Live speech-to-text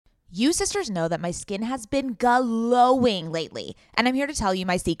You sisters know that my skin has been glowing lately, and I'm here to tell you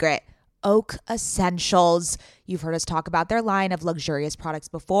my secret. Oak Essentials. You've heard us talk about their line of luxurious products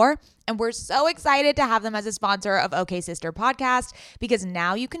before, and we're so excited to have them as a sponsor of OK Sister Podcast because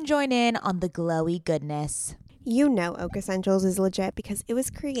now you can join in on the glowy goodness. You know Oak Essentials is legit because it was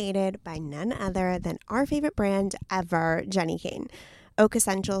created by none other than our favorite brand ever, Jenni Kayne. Oak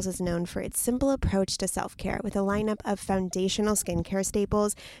Essentials is known for its simple approach to self-care with a lineup of foundational skincare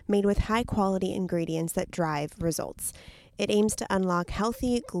staples made with high-quality ingredients that drive results. It aims to unlock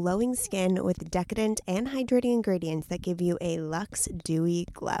healthy, glowing skin with decadent and hydrating ingredients that give you a luxe, dewy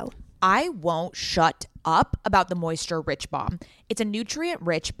glow. I won't shut up about the Moisture Rich Balm. It's a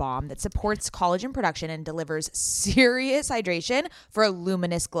nutrient-rich balm that supports collagen production and delivers serious hydration for a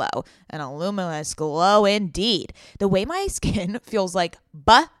luminous glow. And a luminous glow indeed. The way my skin feels like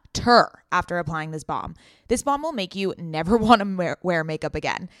butter after applying this balm. This balm will make you never want to wear makeup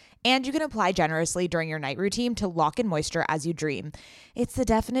again. And you can apply generously during your night routine to lock in moisture as you dream. It's the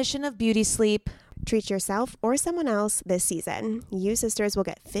definition of beauty sleep. Treat yourself or someone else this season. You sisters will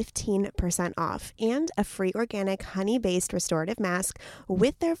get 15% off and a free organic honey-based restorative mask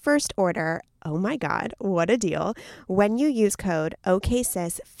with their first order. Oh my God, what a deal. When you use code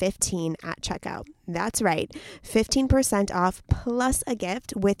OKSIS15 at checkout. That's right, 15% off plus a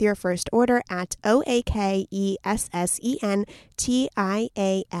gift with your first order at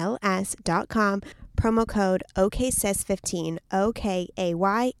OAKESSENTIALS.com. Promo code OKSIS15,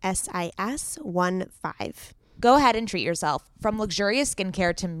 OKAYSIS15. Go ahead and treat yourself. From luxurious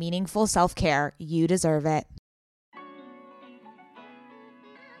skincare to meaningful self-care, you deserve it.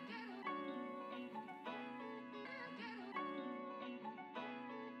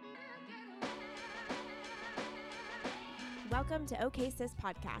 Welcome to OK Sis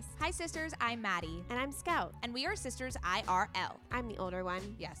Podcast. Hi sisters, I'm Maddie. And I'm Scout. And we are sisters IRL. I'm the older one.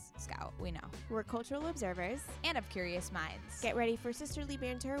 Yes, Scout, we know. We're cultural observers. And of curious minds. Get ready for sisterly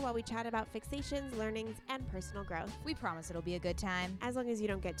banter while we chat about fixations, learnings, and personal growth. We promise it'll be a good time. As long as you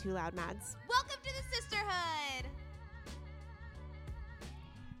don't get too loud, Mads. Welcome to the sisterhood!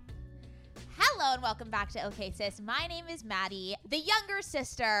 Hello and welcome back to OK Sis. My name is Maddie, the younger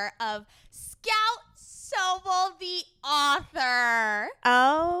sister of Scout Sobel, the author.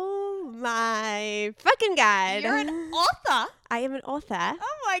 Oh my fucking God. You're an author. I am an author.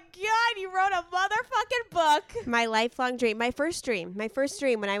 Oh my God, you wrote a motherfucking book. My lifelong dream. My first dream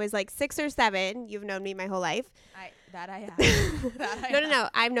when I was like 6 or 7. You've known me my whole life. I have. No.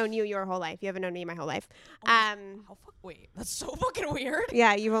 I've known you your whole life. You haven't known me my whole life. Wait, that's so fucking weird.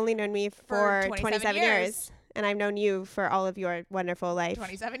 Yeah, you've only known me for 27 years. And I've known you for all of your wonderful life.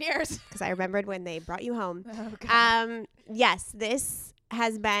 27 years. Because I remembered when they brought you home. Oh, God. Yes, this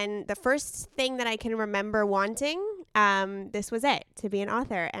has been the first thing that I can remember wanting. This was it, to be an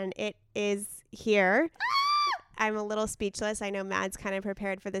author. And it is here. I'm a little speechless. I know Mads kind of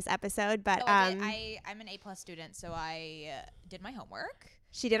prepared for this episode, but I'm an A+ student, so I did my homework.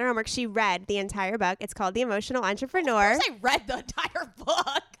 She did her homework. She read the entire book. It's called The Emotional Entrepreneur. Of course I read the entire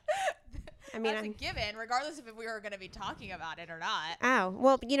book. I mean, that's a given, regardless of if we were going to be talking about it or not. Oh,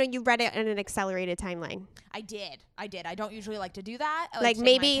 well, you read it in an accelerated timeline. I did. I don't usually like to do that. Like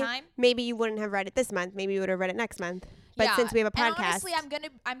maybe you wouldn't have read it this month. Maybe you would have read it next month. But yeah, since we have a podcast, and honestly,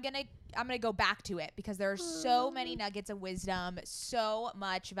 I'm gonna go back to it because there are so many nuggets of wisdom, so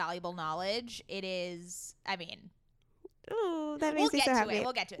much valuable knowledge. It is. I mean, ooh, that makes me so happy.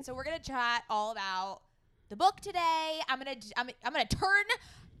 We'll get to it. So we're gonna chat all about the book today. I'm gonna turn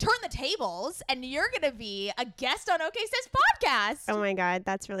the tables, and you're gonna be a guest on OK Sis Podcast. Oh my God,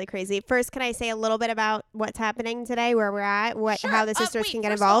 that's really crazy. First, can I say a little bit about what's happening today, where we're at, how the sisters can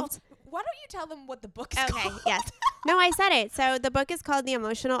get involved? Why don't you tell them what the book is called? Okay, yes. No, I said it. So the book is called The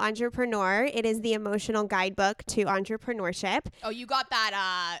Emotional Entrepreneur. It is the emotional guidebook to entrepreneurship. Oh, you got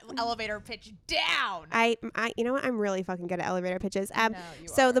that elevator pitch down. I you know what? I'm really fucking good at elevator pitches.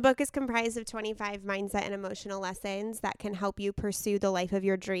 So the book is comprised of 25 mindset and emotional lessons that can help you pursue the life of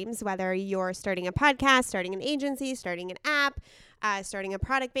your dreams, whether you're starting a podcast, starting an agency, starting an app, starting a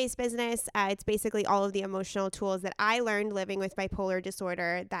product-based business. It's basically all of the emotional tools that I learned living with bipolar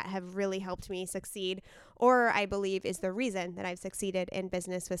disorder that have really helped me succeed, or I believe is the reason that I've succeeded in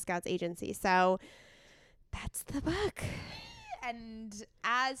business with Scouts Agency. So that's the book. And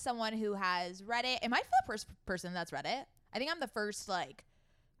as someone who has read it, am I the first person that's read it? I think I'm the first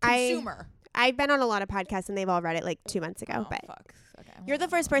consumer. I've been on a lot of podcasts and they've all read it like 2 months ago. Oh, but fuck. Okay. You're the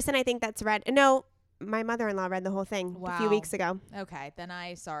first person I think that's read. No, my mother-in-law read the whole thing a few weeks ago. Okay, then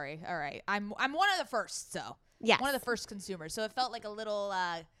sorry. All right. I'm one of the first, so. Yes. One of the first consumers. So it felt like a little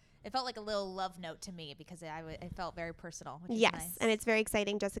It felt like a little love note to me because it felt very personal, which Yes, is nice. and it's very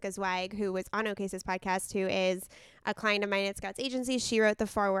exciting. Jessica Zweig, who was on OKSIS podcast, who is a client of mine at Scouts Agency, she wrote the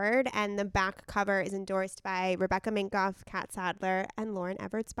foreword, and the back cover is endorsed by Rebecca Minkoff, Kat Sadler, and Lauren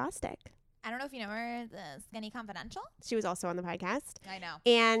Everts-Bostic. I don't know if you know her, the Skinny Confidential. She was also on the podcast. I know.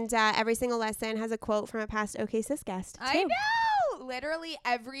 And every single lesson has a quote from a past OKSIS guest, too. I know. Literally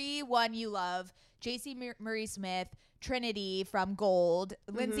everyone you love. JC Marie Smith, Trinity from Gold,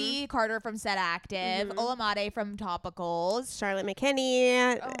 Lindsay Carter from Set Active, Olamide from Topicals, Charlotte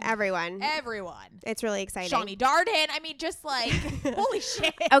McKinney, everyone. Everyone. It's really exciting. Shawnee Darden. I mean, just like, holy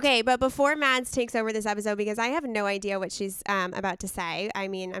shit. Okay, but before Mads takes over this episode, because I have no idea what she's about to say. I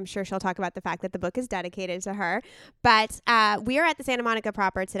mean, I'm sure she'll talk about the fact that the book is dedicated to her. But we are at the Santa Monica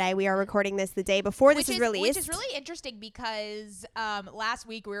proper today. We are recording this the day before this is released. Which is really interesting because last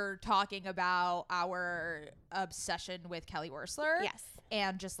week we were talking about our obsession with Kelly Wearstler. Yes.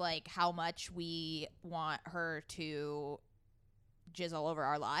 And just like how much we want her to jizz all over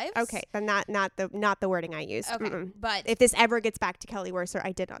our lives. Okay, but not the wording I used. Okay, but if this ever gets back to Kelly Wearstler,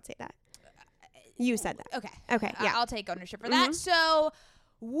 I did not say that. You said that. Okay. Yeah. I'll take ownership for that. So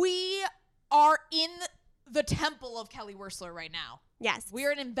we are in the temple of Kelly Wearstler right now. Yes. We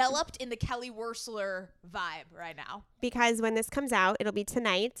are enveloped in the Kelly Wearstler vibe right now. Because when this comes out, it'll be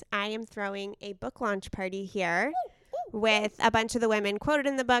tonight. I am throwing a book launch party here. With a bunch of the women quoted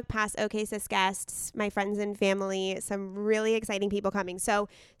in the book, past OKSIS guests, my friends and family, some really exciting people coming. So,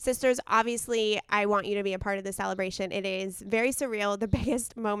 sisters, obviously, I want you to be a part of the celebration. It is very surreal, the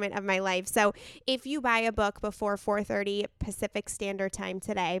biggest moment of my life. So, if you buy a book before 4:30 Pacific Standard Time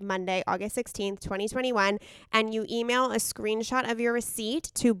today, Monday, August 16th, 2021, and you email a screenshot of your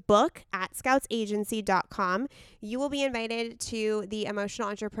receipt to book@scoutsagency.com, you will be invited to the Emotional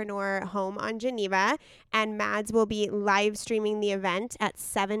Entrepreneur home on Geneva, and Mads will be live streaming the event at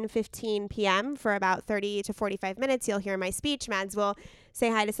 7:15 p.m. for about 30 to 45 minutes. You'll hear my speech. Mads will say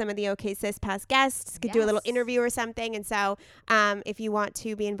hi to some of the OKSIS past guests, could do a little interview or something. And so if you want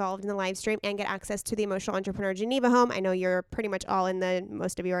to be involved in the live stream and get access to the Emotional Entrepreneur Geneva home, I know you're pretty much all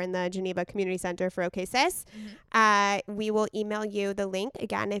most of you are in the Geneva Community Center for OKSIS. We will email you the link.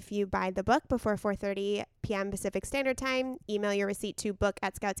 Again, if you buy the book before 4:30 p.m. Pacific Standard Time, email your receipt to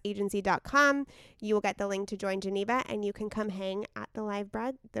book@scoutsagency.com. You will get the link to join Geneva, and you can come hang at the live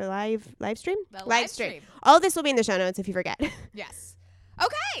stream. Live stream. All of this will be in the show notes if you forget. Yes.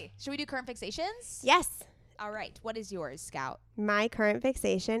 Okay. Should we do current fixations? Yes. All right. What is yours, Scout? My current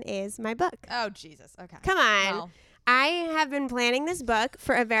fixation is my book. Oh, Jesus. Okay. Come on. Well, I have been planning this book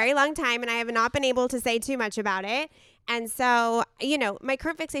for a very long time, and I have not been able to say too much about it. And so, my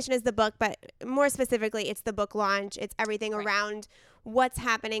current fixation is the book, but more specifically, it's the book launch. It's everything around what's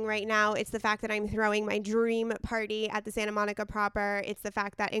happening right now. It's the fact that I'm throwing my dream party at the Santa Monica proper. It's the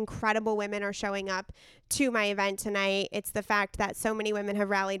fact that incredible women are showing up to my event tonight. It's the fact that so many women have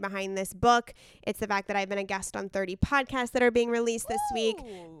rallied behind this book. It's the fact that I've been a guest on 30 podcasts that are being released this week.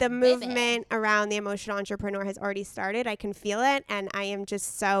 The movement around the emotional entrepreneur has already started. I can feel it, and I am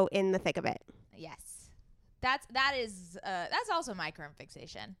just so in the thick of it. yes. That's also my current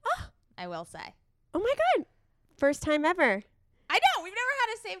fixation. I will say. Oh my God. First time ever. I know we've never had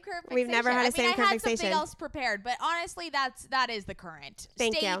a same current fixation. We've never had a same current I had fixation. something else prepared, but honestly, that is the current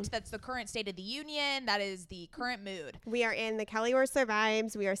Thank state. you. That's the current state of the union. That is the current mood. We are in the Kelly Wearstler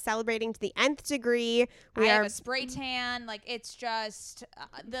vibes. We are celebrating to the nth degree. I have a spray tan. Like, it's just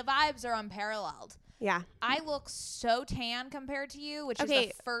the vibes are unparalleled. Yeah. I look so tan compared to you, which is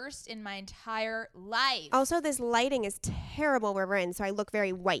the first in my entire life. Also, this lighting is terrible where we're in, so I look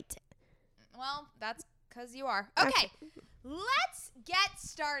very white. Well, that's because you are. Okay. Let's get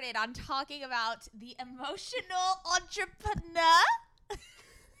started on talking about the emotional entrepreneur.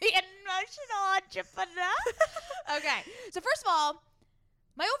 The emotional entrepreneur. Okay. So first of all,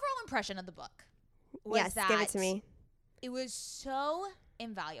 my overall impression of the book was that give it to me. It was so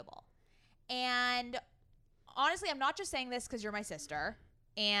invaluable. And honestly, I'm not just saying this because you're my sister.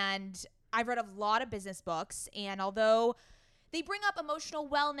 And I've read a lot of business books. And although they bring up emotional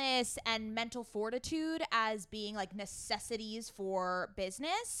wellness and mental fortitude as being like necessities for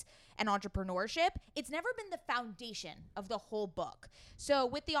business and entrepreneurship, it's never been the foundation of the whole book. So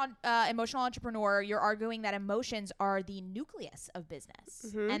with the emotional entrepreneur, you're arguing that emotions are the nucleus of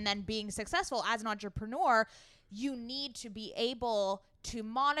business. And then being successful as an entrepreneur, you need to be able to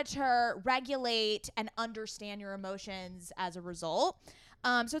monitor, regulate, and understand your emotions as a result.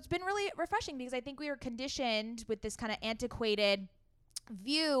 So it's been really refreshing because I think we are conditioned with this kind of antiquated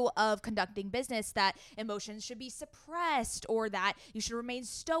view of conducting business that emotions should be suppressed or that you should remain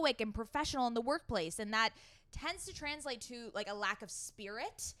stoic and professional in the workplace. And that tends to translate to like a lack of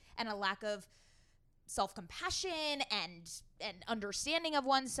spirit and a lack of self-compassion and understanding of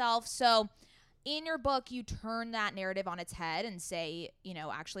oneself. So in your book, you turn that narrative on its head and say, you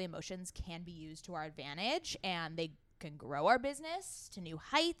know, actually emotions can be used to our advantage, and they can grow our business to new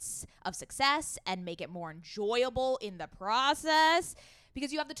heights of success and make it more enjoyable in the process,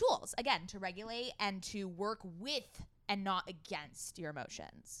 because you have the tools, again, to regulate and to work with and not against your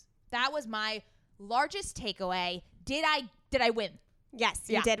emotions. That was my largest takeaway. Did I win? Yes,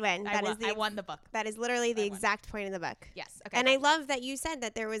 you did win. I won the book. That is literally the exact point of the book. Yes. Okay. And I love that you said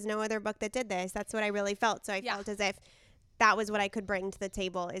that there was no other book that did this. That's what I really felt. So I felt as if that was what I could bring to the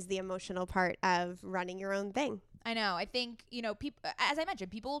table, is the emotional part of running your own thing. I know. I think, you know, people, as I mentioned,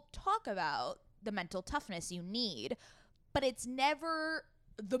 people talk about the mental toughness you need, but it's never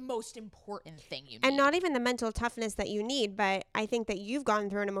the most important thing you need. And not even the mental toughness that you need, but I think that you've gone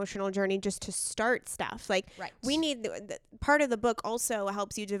through an emotional journey just to start stuff. Like, we need, part of the book also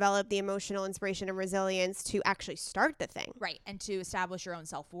helps you develop the emotional inspiration and resilience to actually start the thing. Right. And to establish your own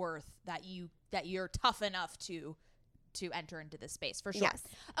self-worth, that you're tough enough to enter into this space, for sure. Yes.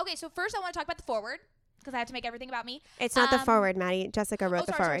 Okay, so first I want to talk about the foreword, because I have to make everything about me. It's not the foreword, Maddie. Jessica wrote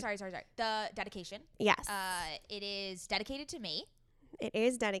the foreword. Sorry. The dedication. Yes. It is dedicated to me. It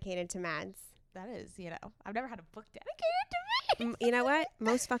is dedicated to Mads. That is, you know, I've never had a book dedicated to me. You know what?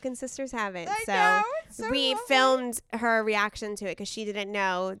 Most fucking sisters haven't. I know. It's so we lovely. filmed her reaction to it because she didn't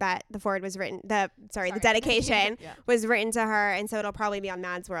know that the foreword was written. The dedication was written to her, and so it'll probably be on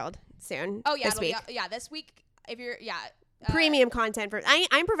Mads World soon. Oh yeah, this week. This week. If you're premium content for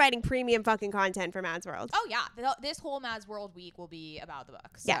I'm providing premium fucking content for Mads World. Oh yeah, this whole Mads World week will be about the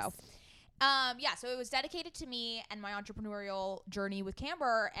book. So. Yes. So it was dedicated to me and my entrepreneurial journey with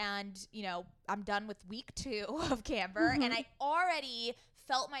Camber, and you know, I'm done with week 2 of Camber, and I already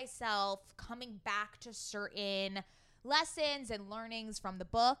felt myself coming back to certain lessons and learnings from the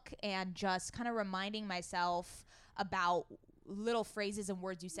book, and just kind of reminding myself about little phrases and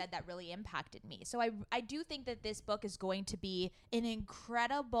words you said that really impacted me. So I do think that this book is going to be an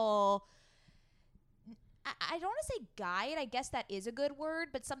incredible, I don't want to say guide, I guess that is a good word,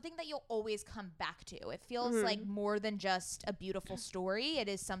 but something that you'll always come back to. It feels like more than just a beautiful story. It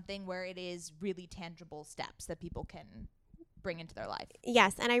is something where it is really tangible steps that people can bring into their life.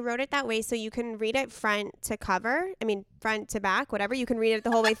 Yes, and I wrote it that way so you can read it front to back, whatever. You can read it the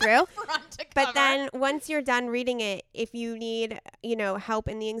whole way through. Front to cover. But then once you're done reading it, if you need, help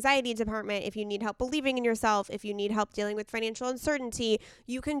in the anxiety department, if you need help believing in yourself, if you need help dealing with financial uncertainty,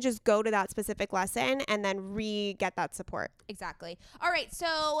 you can just go to that specific lesson and then get that support. Exactly. All right,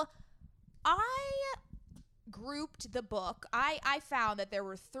 so I grouped the book. I found that there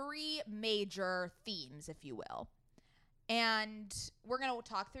were 3 major themes, if you will. And we're going to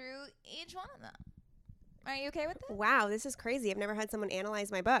talk through each one of them. Are you okay with that? Wow, this is crazy. I've never had someone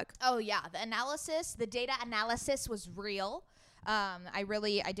analyze my book. Oh, yeah. The data analysis was real.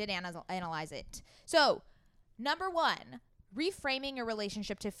 I did analyze it. So, number 1, reframing your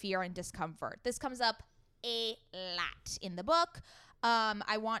relationship to fear and discomfort. This comes up a lot in the book.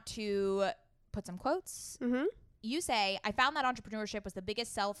 I want to put some quotes. Mm-hmm. You say, I found that entrepreneurship was the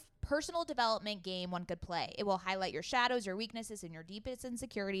biggest personal development game one could play. It will highlight your shadows, your weaknesses, and your deepest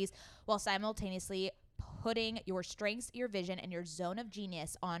insecurities while simultaneously putting your strengths, your vision, and your zone of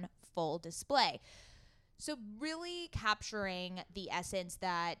genius on full display. So really capturing the essence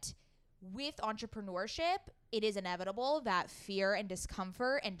that with entrepreneurship, it is inevitable that fear and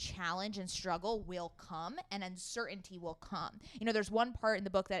discomfort and challenge and struggle will come, and uncertainty will come. You know, there's one part in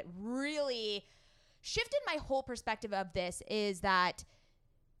the book that really shifted my whole perspective of this, is that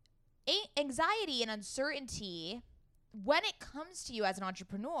anxiety and uncertainty, when it comes to you as an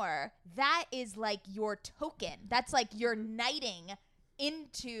entrepreneur, that is like your token. That's like your knighting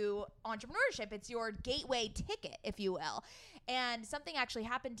into entrepreneurship. It's your gateway ticket, if you will. And something actually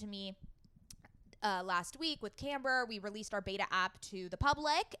happened to me last week with Camber. We released our beta app to the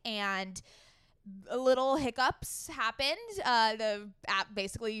public, and little hiccups happened. The app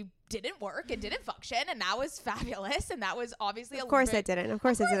basically didn't work and didn't function, and that was fabulous. And that was obviously Of course it didn't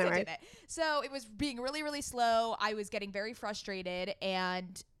work. So it was being really, really slow. I was getting very frustrated,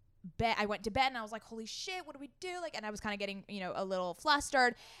 and I went to Ben and I was like, holy shit, what do we do? And I was kind of getting, a little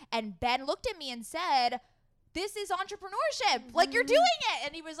flustered. And Ben looked at me and said, this is entrepreneurship. You're doing it.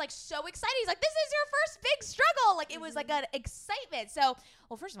 And he was so excited. He's like, this is your first big struggle. It was an excitement. So,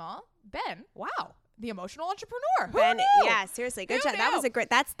 well, first of all, Ben, wow. the emotional entrepreneur. Who Ben, knew? yeah, seriously, good Who job. That was knew? a great.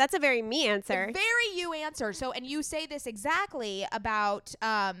 That's a very me answer. Very you answer. So, and you say this exactly about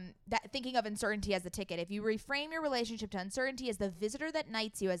that thinking of uncertainty as the ticket. If you reframe your relationship to uncertainty as the visitor that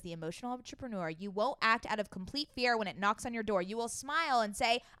knights you as the emotional entrepreneur, you won't act out of complete fear when it knocks on your door. You will smile and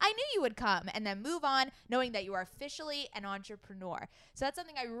say, "I knew you would come," and then move on, knowing that you are officially an entrepreneur. So that's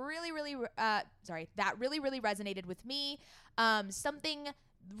something I that really resonated with me. Something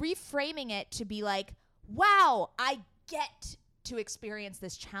reframing it to be like, wow, I get to experience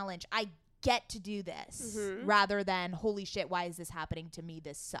this challenge. I get to do this, rather than, holy shit, why is this happening to me?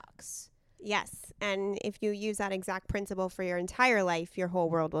 This sucks. Yes. And if you use that exact principle for your entire life, your whole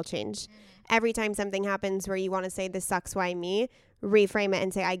world will change. Every time something happens where you want to say, this sucks, why me? Reframe it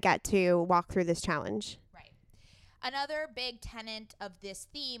and say, I get to walk through this challenge. Right. Another big tenet of this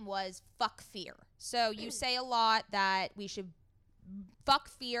theme was fuck fear. So you say a lot that we should fuck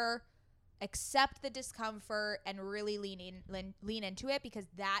fear, accept the discomfort, and really lean into it, because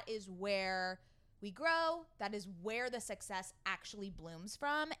that is where we grow. That is where the success actually blooms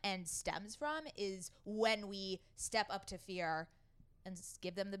from and stems from, is when we step up to fear and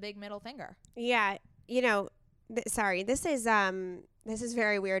give them the big middle finger. Yeah. You know, sorry, this is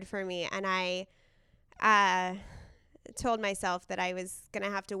very weird for me. And I told myself that I was going to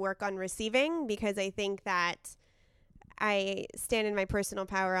have to work on receiving, because I think that I stand in my personal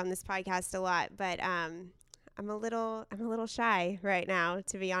power on this podcast a lot, but I'm a little shy right now,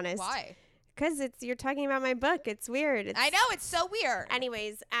 to be honest. Why? Because you're talking about my book. It's weird. I know, it's so weird.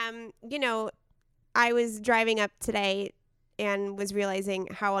 Anyways, you know, I was driving up today and was realizing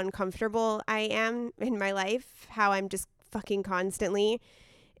how uncomfortable I am in my life, how I'm just fucking constantly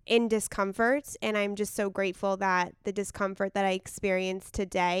in discomfort. And I'm just so grateful that the discomfort that I experienced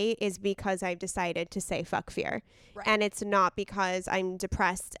today is because I've decided to say fuck fear. Right. And it's not because I'm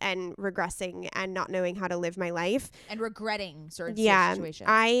depressed and regressing and not knowing how to live my life. And regretting certain Yeah, situations.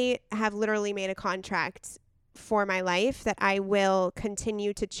 I have literally made a contract for my life that I will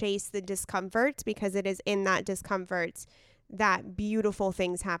continue to chase the discomfort, because it is in that discomfort that beautiful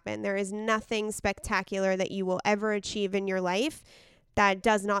things happen. There is nothing spectacular that you will ever achieve in your life that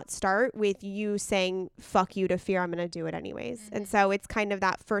does not start with you saying, fuck you to fear, I'm going to do it anyways. And so it's kind of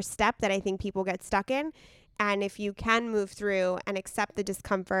that first step that I think people get stuck in. And if you can move through and accept the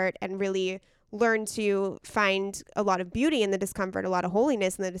discomfort and really learn to find a lot of beauty in the discomfort, a lot of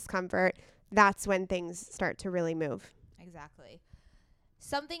holiness in the discomfort, that's when things start to really move. Exactly.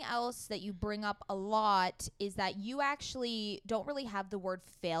 Something else that you bring up a lot is that you actually don't really have the word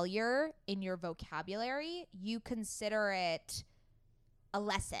failure in your vocabulary. You consider it a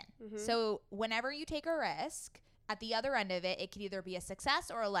lesson. So whenever you take a risk, at the other end of it, it could either be a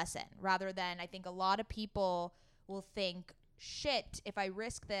success or a lesson, rather than, I think a lot of people will think, shit, if I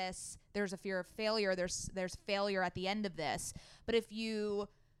risk this, there's a fear of failure. There's failure at the end of this. But if you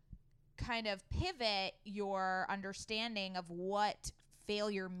kind of pivot your understanding of what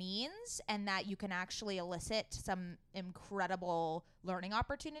failure means, and that you can actually elicit some incredible learning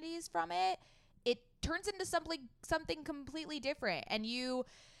opportunities from it, it turns into something completely different. And you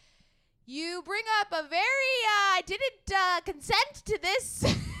bring up a very I didn't consent to this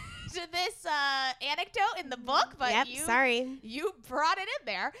anecdote in the book, but you brought it in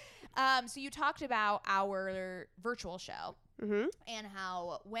there. So you talked about our virtual show and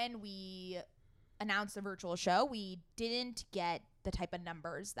how when we announced the virtual show, we didn't get the type of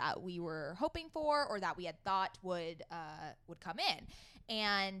numbers that we were hoping for, or that we had thought would come in.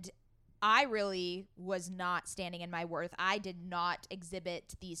 And I really was not standing in my worth. I did not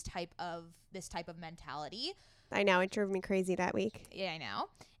exhibit this type of mentality. I know, it drove me crazy that week. Yeah, I know.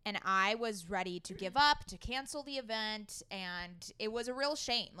 And I was ready to give up, to cancel the event, and it was a real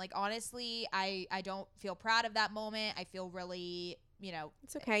shame. Like, honestly, I don't feel proud of that moment. I feel really,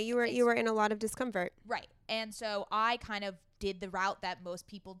 it's okay. You were in a lot of discomfort. Right. And so I kind of did the route that most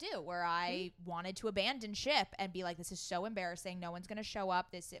people do, where I wanted to abandon ship and be like, this is so embarrassing. No one's going to show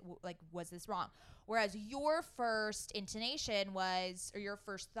up. Was this wrong? Whereas your first intonation was, or your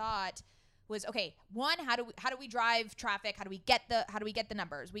first thought was, okay, one, how do we drive traffic? How do we get the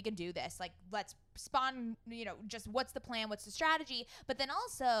numbers? We can do this. Like, let's spawn, just what's the plan? What's the strategy? But then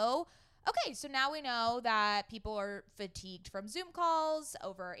also, okay, so now we know that people are fatigued from Zoom calls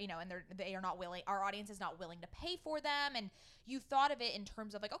over, and they are not willing, our audience is not willing to pay for them. And you thought of it in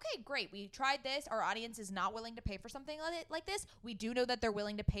terms of like, okay, great, we tried this. Our audience is not willing to pay for something like this. We do know that they're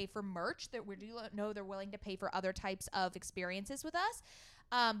willing to pay for merch, that we do know they're willing to pay for other types of experiences with us.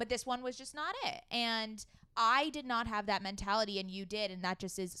 But this one was just not it. And I did not have that mentality, and you did. And that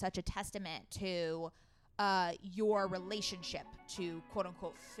just is such a testament to your relationship to quote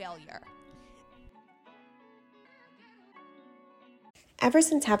unquote failure. Ever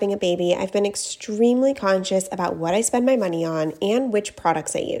since having a baby, I've been extremely conscious about what I spend my money on and which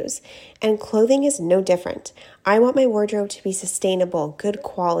products I use. And clothing is no different. I want my wardrobe to be sustainable, good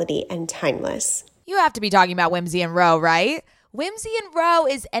quality, and timeless. You have to be talking about Whimsy and Row, right? Whimsy and Row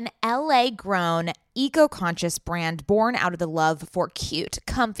is an LA-grown, eco-conscious brand born out of the love for cute,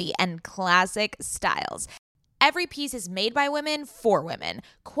 comfy, and classic styles. Every piece is made by women for women.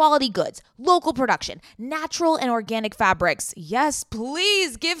 Quality goods, local production, natural and organic fabrics. Yes,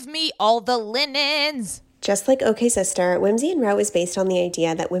 please give me all the linens. Just like OK Sister, Whimsy and Row is based on the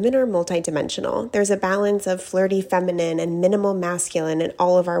idea that women are multidimensional. There's a balance of flirty feminine and minimal masculine in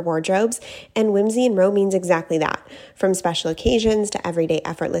all of our wardrobes, and Whimsy and Row means exactly that. From special occasions to everyday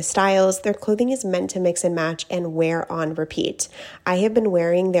effortless styles, their clothing is meant to mix and match and wear on repeat. I have been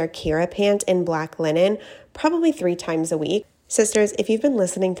wearing their Kira pant in black linen probably 3 times a week. Sisters, if you've been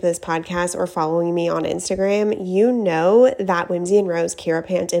listening to this podcast or following me on Instagram, you know that Whimsy and Row's Kira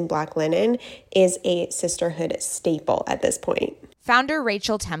pant in black linen is a sisterhood staple at this point. Founder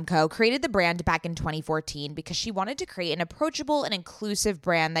Rachel Temko created the brand back in 2014 because she wanted to create an approachable and inclusive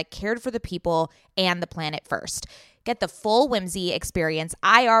brand that cared for the people and the planet first. Get the full Whimsy experience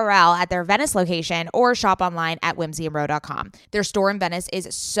IRL at their Venice location or shop online at whimsyandrow.com. Their store in Venice is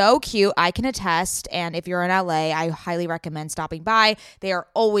so cute, I can attest, and if you're in LA, I highly recommend stopping by. They are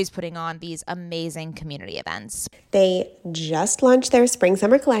always putting on these amazing community events. They just launched their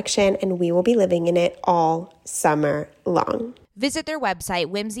spring-summer collection, and we will be living in it all summer long. Visit their website,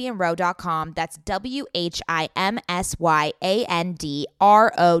 whimsyandrow.com. That's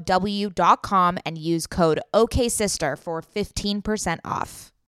WHIMSYANDROW.com and use code OKSister for 15%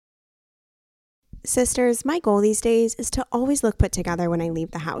 off. Sisters, my goal these days is to always look put together when I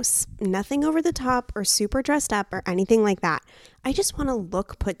leave the house. Nothing over the top or super dressed up or anything like that. I just want to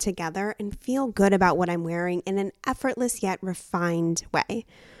look put together and feel good about what I'm wearing in an effortless yet refined way.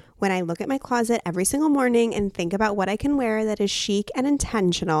 When I look at my closet every single morning and think about what I can wear that is chic and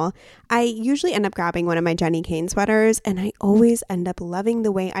intentional, I usually end up grabbing one of my Jenni Kayne sweaters, and I always end up loving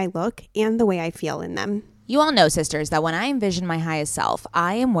the way I look and the way I feel in them. You all know, sisters, that when I envision my highest self,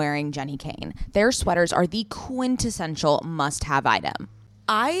 I am wearing Jenni Kayne. Their sweaters are the quintessential must-have item.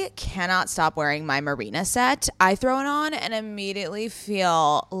 I cannot stop wearing my Marina set. I throw it on and immediately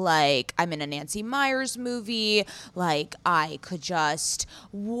feel like I'm in a Nancy Meyers movie, like I could just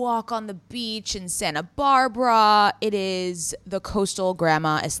walk on the beach in Santa Barbara. It is the coastal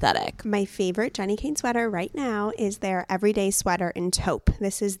grandma aesthetic. My favorite Jenni Kayne sweater right now is their everyday sweater in taupe.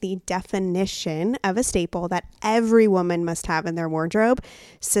 This is the definition of a staple that every woman must have in their wardrobe.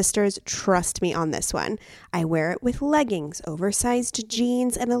 Sisters, trust me on this one. I wear it with leggings, oversized jeans,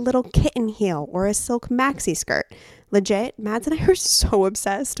 and a little kitten heel or a silk maxi skirt. Legit, Mads and I are so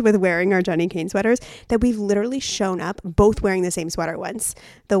obsessed with wearing our Jenni Kayne sweaters that we've literally shown up both wearing the same sweater once.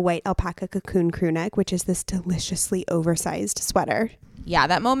 The white alpaca cocoon crew neck, which is this deliciously oversized sweater. Yeah,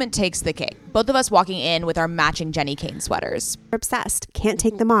 that moment takes the cake. Both of us walking in with our matching Jenni Kayne sweaters. We're obsessed. Can't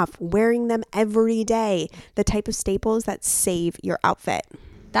take them off. Wearing them every day. The type of staples that save your outfit.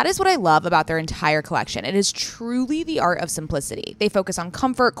 That is what I love about their entire collection. It is truly the art of simplicity. They focus on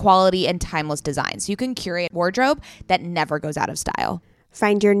comfort, quality, and timeless designs. You can curate a wardrobe that never goes out of style.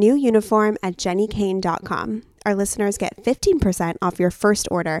 Find your new uniform at jennikayne.com. Our listeners get 15% off your first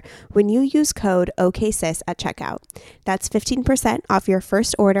order when you use code OKSIS at checkout. That's 15% off your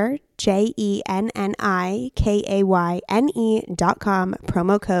first order, JENNIKAYNE.com,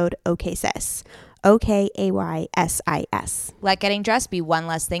 promo code OKSIS. OKAYSIS. Let getting dressed be one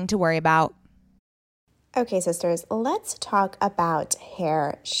less thing to worry about. Okay, sisters, let's talk about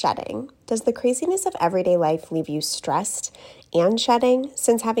hair shedding. Does the craziness of everyday life leave you stressed and shedding?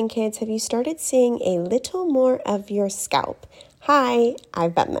 Since having kids, have you started seeing a little more of your scalp? Hi,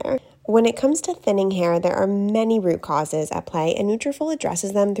 I've been there. When it comes to thinning hair, there are many root causes at play, and Nutrafol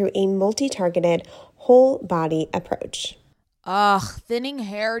addresses them through a multi-targeted, whole-body approach. Ugh, thinning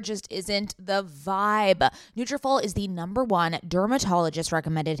hair just isn't the vibe. Nutrafol is the #1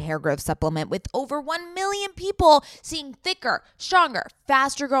 dermatologist-recommended hair growth supplement, with over 1 million people seeing thicker, stronger,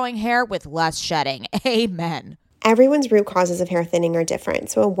 faster-growing hair with less shedding. Amen. Everyone's root causes of hair thinning are different,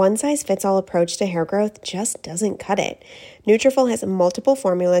 so a one-size-fits-all approach to hair growth just doesn't cut it. Nutrafol has multiple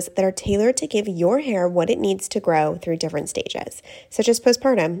formulas that are tailored to give your hair what it needs to grow through different stages, such as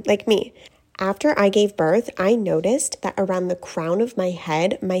postpartum, like me. After I gave birth, I noticed that around the crown of my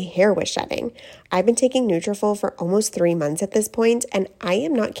head, my hair was shedding. I've been taking Nutrafol for almost 3 months at this point, and I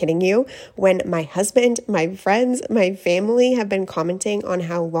am not kidding you when my husband, my friends, my family have been commenting on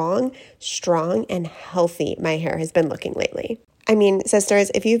how long, strong, and healthy my hair has been looking lately. I mean,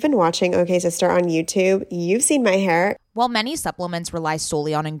 sisters, if you've been watching OK Sister on YouTube, you've seen my hair. While many supplements rely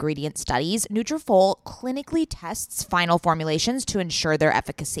solely on ingredient studies, Nutrafol clinically tests final formulations to ensure their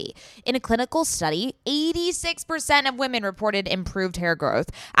efficacy. In a clinical study, 86% of women reported improved hair growth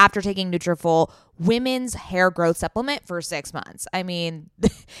after taking Nutrafol women's hair growth supplement for 6 months. I mean,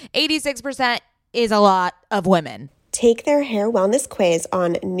 86% is a lot of women. Take their hair wellness quiz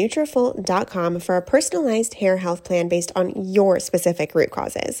on Nutrafol.com for a personalized hair health plan based on your specific root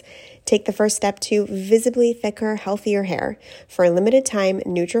causes. Take the first step to visibly thicker, healthier hair. For a limited time,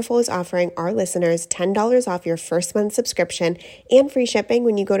 Nutrafol is offering our listeners $10 off your first month subscription and free shipping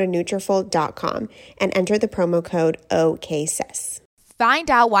when you go to Nutrafol.com and enter the promo code OKSIS. Find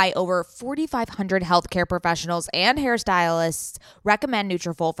out why over 4,500 healthcare professionals and hairstylists recommend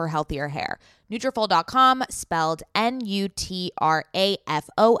Nutrafol for healthier hair. Nutrafol.com, spelled Nutrafol.com,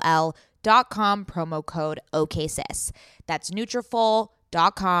 promo code OKSIS. That's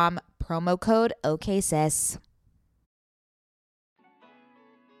Nutrafol.com, promo code OKSIS.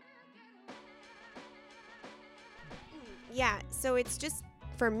 Yeah, so it's just,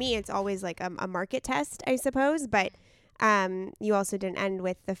 for me, it's always like a market test, I suppose, but you also didn't end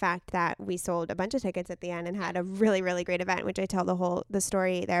with the fact that we sold a bunch of tickets at the end and had a really, really great event, which I tell the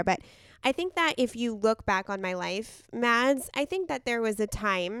story there. But I think that if you look back on my life, Mads, I think that there was a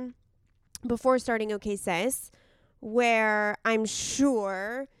time before starting OK Sis where I'm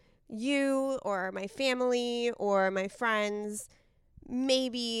sure you or my family or my friends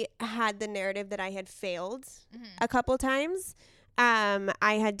maybe had the narrative that I had failed a couple times.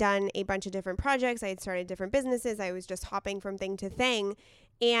 I had done a bunch of different projects. I had started different businesses. I was just hopping from thing to thing.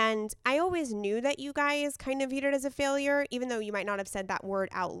 And I always knew that you guys kind of viewed it as a failure, even though you might not have said that word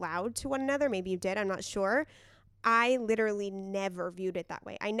out loud to one another. Maybe you did. I'm not sure. I literally never viewed it that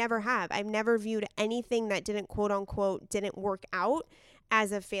way. I never have. I've never viewed anything that didn't, quote unquote, didn't work out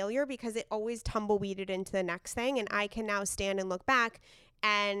as a failure, because it always tumbleweeded into the next thing. And I can now stand and look back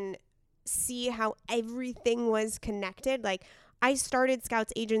and see how everything was connected. Like, I started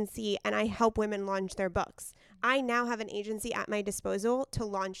Scouts Agency and I help women launch their books. I now have an agency at my disposal to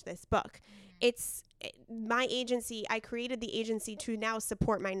launch this book. It's my agency. I created the agency to now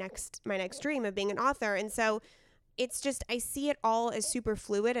support my next dream of being an author. And so it's just, I see it all as super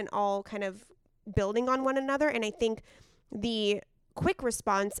fluid and all kind of building on one another. And I think the quick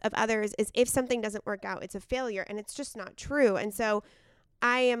response of others is, if something doesn't work out, it's a failure. And it's just not true. And so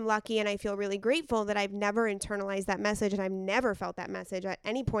I am lucky and I feel really grateful that I've never internalized that message, and I've never felt that message at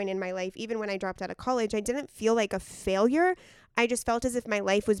any point in my life. Even when I dropped out of college, I didn't feel like a failure. I just felt as if my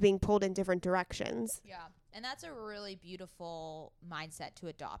life was being pulled in different directions. Yeah. And that's a really beautiful mindset to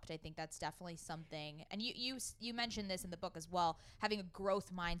adopt. I think that's definitely something. And you mentioned this in the book as well, having a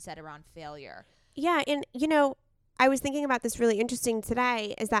growth mindset around failure. Yeah. And, I was thinking about this really interesting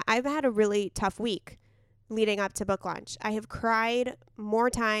today, is that I've had a really tough week leading up to book launch. I have cried more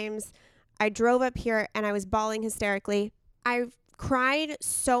times. I drove up here and I was bawling hysterically. I've cried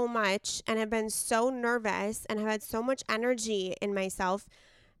so much and have been so nervous and have had so much energy in myself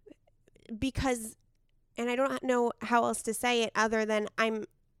because, and I don't know how else to say it other than, I'm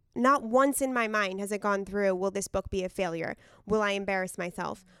not once in my mind has it gone through, will this book be a failure? Will I embarrass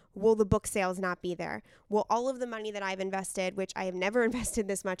myself? Will the book sales not be there? Will all of the money that I've invested, which I have never invested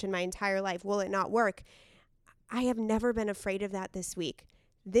this much in my entire life, will it not work? I have never been afraid of that this week.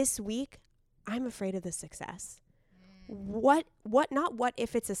 This week, I'm afraid of the success. Not what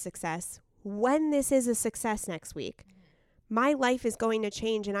if it's a success, when this is a success next week. My life is going to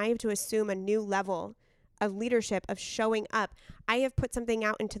change and I have to assume a new level of leadership, of showing up. I have put something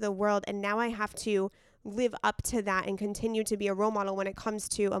out into the world and now I have to live up to that and continue to be a role model when it comes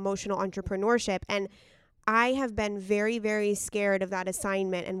to emotional entrepreneurship. And I have been very, very scared of that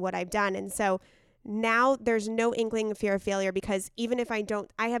assignment and what I've done. And so now there's no inkling of fear of failure, because even if I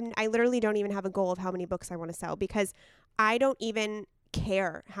literally don't even have a goal of how many books I want to sell, because I don't even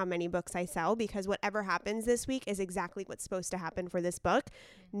care how many books I sell, because whatever happens this week is exactly what's supposed to happen for this book.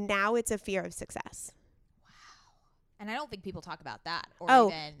 Now it's a fear of success. And I don't think people talk about that.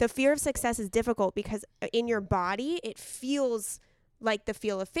 The fear of success is difficult because in your body, it feels like the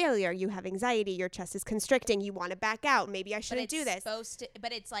feel of failure. You have anxiety, your chest is constricting, you want to back out. Maybe I shouldn't do this.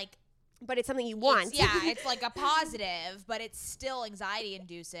 But it's something you want. It's like a positive, but it's still anxiety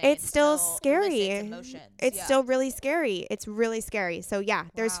inducing. It's still scary. It's still really scary. It's really scary. So yeah,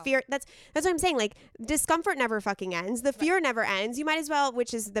 there's fear. That's what I'm saying. Like, discomfort never fucking ends. The fear never ends. You might as well,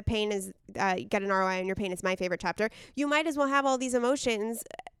 which is the pain is, get an ROI on your pain. It's my favorite chapter. You might as well have all these emotions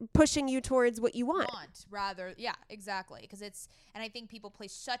pushing you towards what you want. Yeah, exactly. And I think people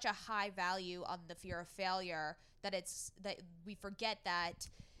place such a high value on the fear of failure that we forget that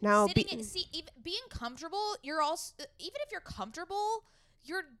No, being comfortable, you're also, even if you're comfortable,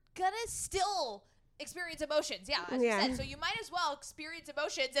 you're gonna still experience emotions. Yeah, as you said. So you might as well experience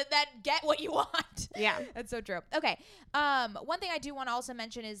emotions and then get what you want. Yeah. That's so true. Okay. One thing I do want to also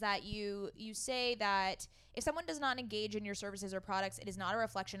mention is that you say that if someone does not engage in your services or products, it is not a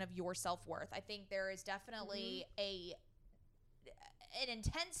reflection of your self-worth. I think there is definitely an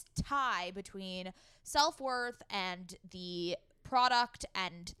intense tie between self-worth and the product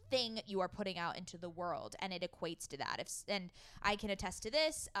and thing you are putting out into the world, and it equates to that. And I can attest to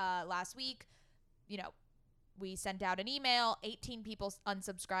this. Last week, we sent out an email, 18 people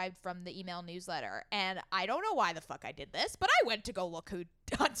unsubscribed from the email newsletter. And I don't know why the fuck I did this, but I went to go look who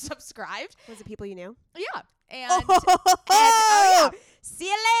unsubscribed. Was it people you knew? Yeah. And, see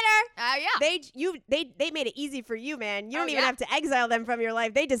you later. Yeah. They made it easy for you, man. You don't even have to exile them from your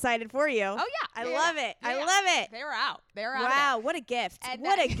life. They decided for you. Oh yeah. I love it. I love it. They were out. Wow, what a gift.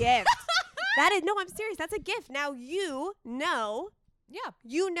 What a gift. I'm serious. That's a gift. Now you know. Yeah.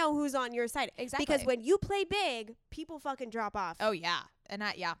 You know who's on your side. Exactly. Because when you play big, people fucking drop off. Oh, yeah. And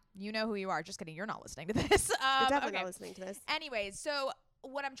you know who you are. Just kidding. You're not listening to this. You're definitely not listening to this. Anyways, so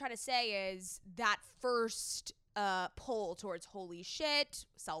what I'm trying to say is that first pull towards holy shit,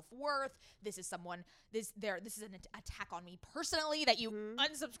 self-worth. This is an attack on me personally that you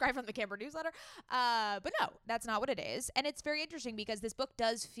unsubscribe from the Camber newsletter. But no, that's not what it is. And it's very interesting because this book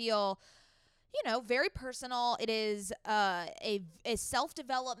does feel, very personal. It is a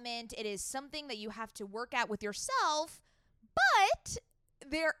self-development. It is something that you have to work at with yourself, but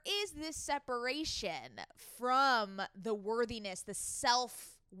there is this separation from the worthiness, the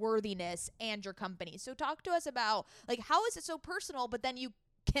self-worthiness, and your company. So talk to us about, how is it so personal, but then you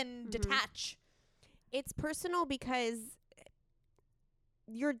can detach? It's personal because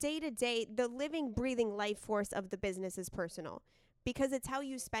your day-to-day, the living, breathing life force of the business is personal. Because it's how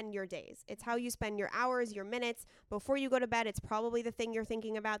you spend your days. It's how you spend your hours, your minutes. Before you go to bed, it's probably the thing you're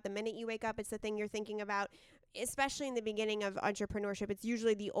thinking about. The minute you wake up, it's the thing you're thinking about. Especially in the beginning of entrepreneurship, it's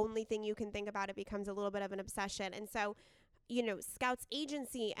usually the only thing you can think about. It becomes a little bit of an obsession. And so, Scouts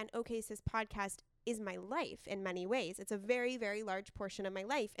Agency and OK Sis podcast is my life in many ways. It's a very, very large portion of my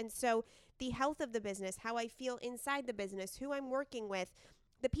life. And so the health of the business, how I feel inside the business, who I'm working with,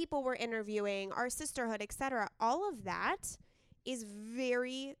 the people we're interviewing, our sisterhood, etc., all of that is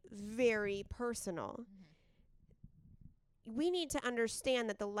very, very personal. We need to understand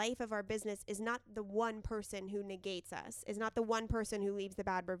that the life of our business is not the one person who negates us, is not the one person who leaves the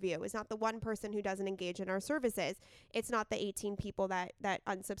bad review, is not the one person who doesn't engage in our services. It's not the 18 people that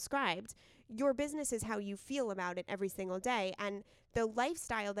unsubscribed. Your business is how you feel about it every single day. And the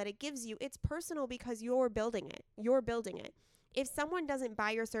lifestyle that it gives you, it's personal because you're building it. You're building it. If someone doesn't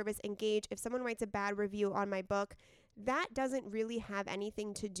buy your service, engage, if someone writes a bad review on my book, that doesn't really have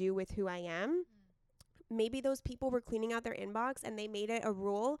anything to do with who I am. Maybe those people were cleaning out their inbox and they made it a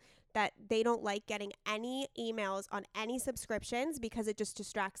rule that they don't like getting any emails on any subscriptions because it just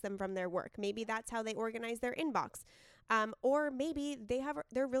distracts them from their work. Maybe that's how they organize their inbox. Or maybe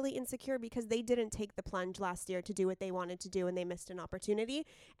they're really insecure because they didn't take the plunge last year to do what they wanted to do and they missed an opportunity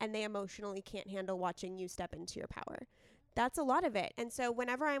and they emotionally can't handle watching you step into your power. That's a lot of it. And so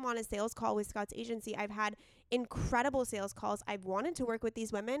whenever I'm on a sales call with Scouts Agency, I've had incredible sales calls. I've wanted to work with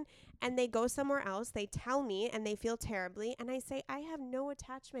these women and they go somewhere else. They tell me and they feel terribly. And I say, I have no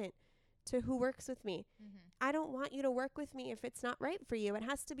attachment to who works with me. I don't want you to work with me if it's not right for you. It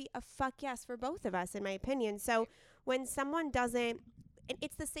has to be a fuck yes for both of us, in my opinion. So when someone doesn't, and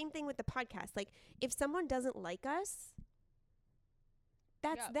it's the same thing with the podcast. If someone doesn't like us,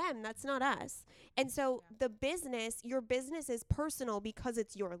 that's them. That's not us. And so your business is personal because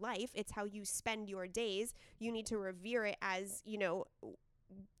it's your life. It's how you spend your days. You need to revere it as,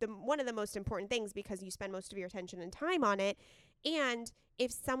 one of the most important things because you spend most of your attention and time on it. And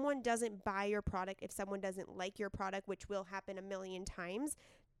if someone doesn't buy your product, if someone doesn't like your product, which will happen a million times,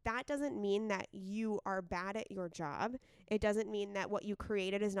 that doesn't mean that you are bad at your job. It doesn't mean that what you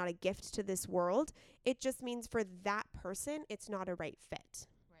created is not a gift to this world. It just means for that person, it's not a right fit.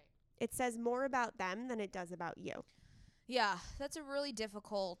 Right. It says more about them than it does about you. Yeah, that's a really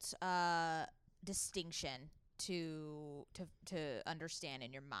difficult distinction to understand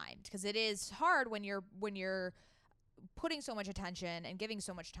in your mind, because it is hard when you're putting so much attention and giving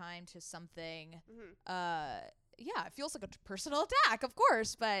so much time to something. Yeah, it feels like a personal attack, of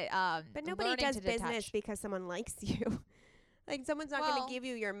course, but nobody does business because someone likes you. Like someone's not going to give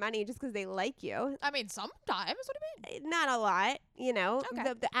you your money just because they like you. I mean, sometimes. What do you mean? Not a lot,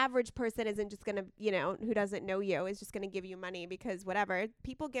 Okay. The average person isn't just going to, who doesn't know you is just going to give you money because whatever.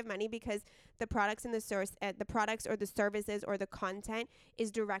 People give money because the products and the products or the services or the content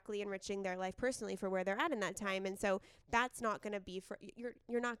is directly enriching their life personally for where they're at in that time. And so that's not going to be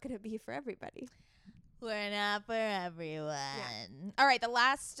you're not going to be for everybody. We're not for everyone. Yeah. All right, the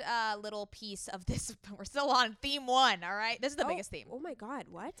last little piece of this, we're still on theme 1, all right? This is the biggest theme. Oh my God,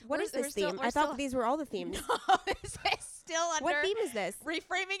 what? What is this theme? I thought these were all the themes. No, this is still under... What theme is this?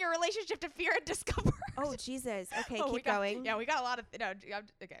 Reframing your relationship to fear and discomfort. Oh, Jesus. Okay, keep going. Yeah, we got a lot of...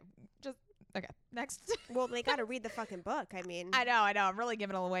 Okay, next. Well, they got to read the fucking book. I mean, I know. I'm really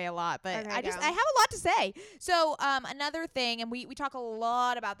giving away a lot, but okay, I have a lot to say. So, another thing, and we talk a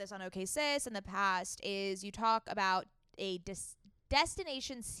lot about this on OK Sis in the past, is you talk about a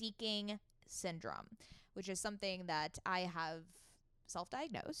destination seeking syndrome, which is something that I have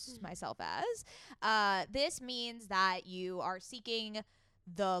self-diagnosed myself as. This means that you are seeking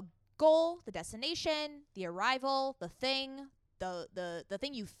the goal, the destination, the arrival, the thing, the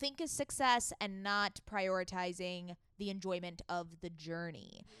thing you think is success, and not prioritizing the enjoyment of the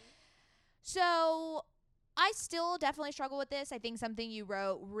journey. So I still definitely struggle with this. I think something you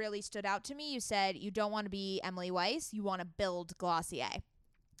wrote really stood out to me. You said you don't want to be Emily Weiss, you want to build Glossier.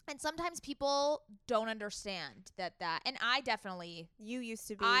 And sometimes people don't understand that, and I definitely... You used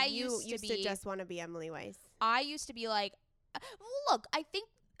to be... You used to just want to be Emily Weiss. I used to be like, look, I think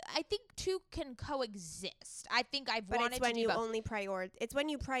two can coexist. I think wanted to do both. But it's when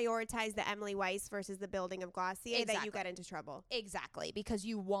you prioritize the Emily Weiss versus the building of Glossier that you get into trouble. Exactly, because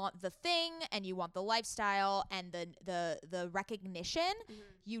you want the thing and you want the lifestyle and the recognition. Mm-hmm.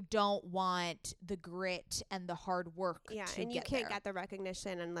 You don't want the grit and the hard work. Yeah, and you can't get the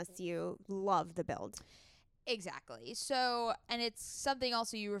recognition unless you love the build. Exactly. So, and it's something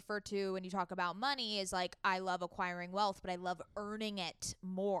also you refer to when you talk about money is like, I love acquiring wealth, but I love earning it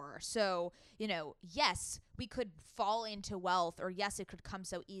more. So, yes, we could fall into wealth, or yes, it could come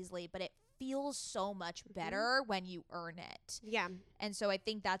so easily, but it feels so much better when you earn it. Yeah. And so I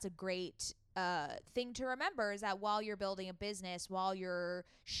think that's a great thing to remember, is that while you're building a business, while you're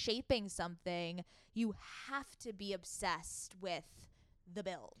shaping something, you have to be obsessed with the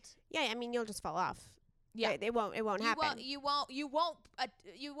build. Yeah. I mean, you'll just fall off. Yeah, it won't happen. You won't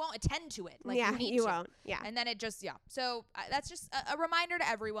attend to it. Like, yeah, you need you to. won't. Yeah, and then it just So that's just a reminder to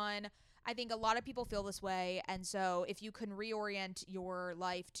everyone. I think a lot of people feel this way, and so if you can reorient your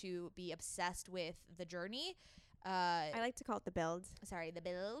life to be obsessed with the journey. I like to call it the build. Sorry, the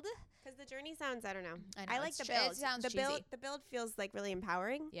build. Because the journey sounds, I don't know. I like the build. It sounds cheesy. The build feels like really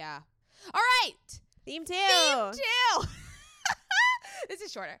empowering. Yeah. All right. Theme 2. This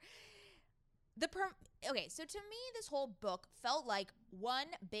is shorter. Okay, so to me, this whole book felt like one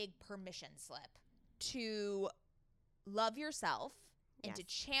big permission slip to love yourself and to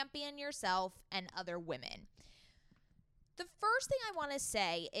champion yourself and other women. The first thing I want to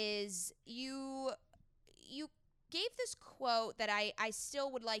say is you gave this quote that I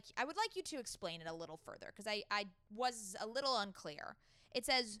would like you to explain it a little further, because I was a little unclear. It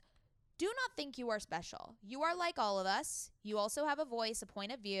says, "Do not think you are special. You are like all of us. You also have a voice, a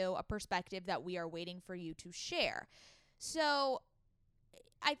point of view, a perspective that we are waiting for you to share." So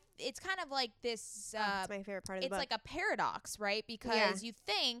it's kind of like this. That's my favorite part of the book. It's like a paradox, right? Because you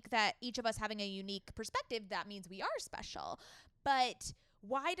think that each of us having a unique perspective, that means we are special. But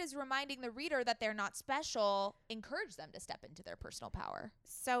why does reminding the reader that they're not special encourage them to step into their personal power?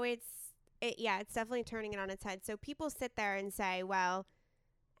 So it's definitely turning it on its head. So people sit there and say, well,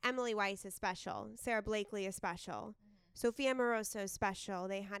 Emily Weiss is special. Sarah Blakely is special. Mm-hmm. Sophia Amoruso is special.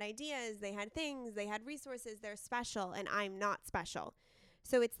 They had ideas, they had things, they had resources. They're special, and I'm not special.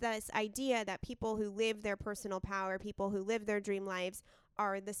 So it's this idea that people who live their personal power, people who live their dream lives,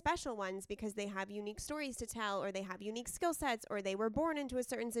 are the special ones because they have unique stories to tell, or they have unique skill sets, or they were born into a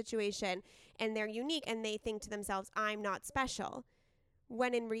certain situation and they're unique, and they think to themselves, I'm not special.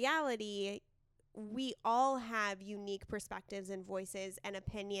 When in reality, we all have unique perspectives and voices and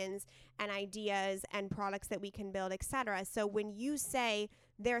opinions and ideas and products that we can build, etc. So when you say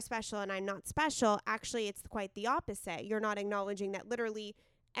they're special and I'm not special, actually it's quite the opposite. You're not acknowledging that literally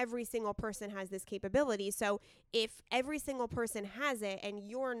every single person has this capability. So if every single person has it and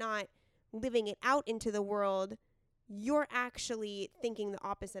you're not living it out into the world, you're actually thinking the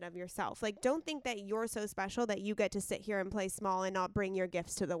opposite of yourself. Like, don't think that you're so special that you get to sit here and play small and not bring your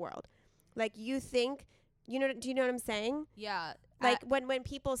gifts to the world. Like, you think, do you know what I'm saying? Yeah. Like when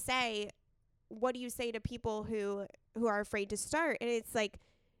people say, what do you say to people who are afraid to start? And it's like,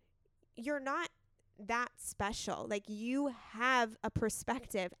 you're not that special. Like, you have a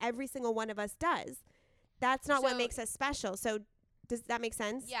perspective. Every single one of us does. That's not what makes us special. So does that make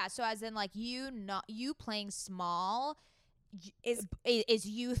sense? Yeah. So as in, like, you playing small is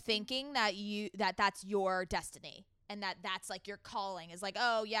you thinking that that's your destiny, and that's like your calling is like,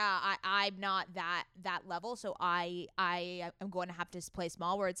 oh yeah, I'm not that level, so I am going to have to play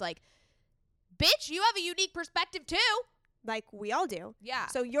small. Where it's like, bitch, you have a unique perspective too. Like we all do. Yeah.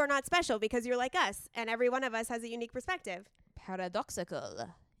 So you're not special because you're like us, and every one of us has a unique perspective. Paradoxical.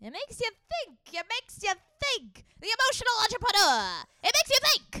 It makes you think. It makes you think. The emotional entrepreneur. It makes you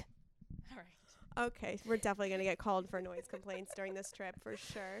think. All right. Okay, we're definitely going to get called for noise complaints during this trip for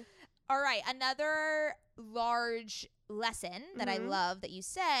sure. All right, another large lesson that I love that you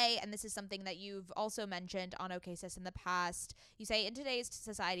say, and this is something that you've also mentioned on OK Sis in the past. You say, in today's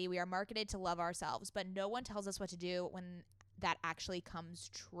society, we are marketed to love ourselves, but no one tells us what to do when that actually comes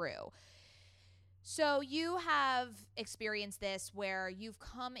true. So you have experienced this where you've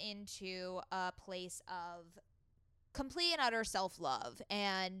come into a place of complete and utter self-love,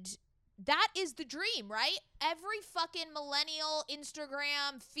 and that is the dream, right? Every fucking millennial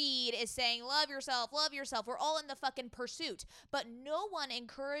Instagram feed is saying, love yourself, love yourself. We're all in the fucking pursuit. But no one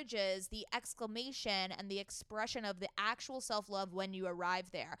encourages the exclamation and the expression of the actual self-love when you arrive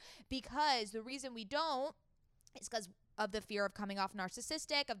there. Because the reason we don't is because of the fear of coming off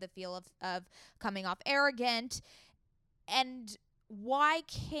narcissistic, of the feel of coming off arrogant. And why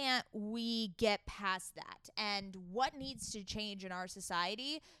can't we get past that? And what needs to change in our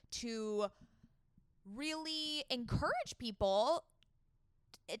society to really encourage people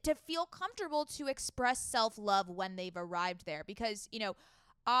to feel comfortable to express self-love when they've arrived there? Because, you know,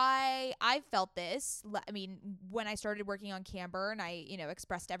 I felt this. I mean, when I started working on Camber and I, you know,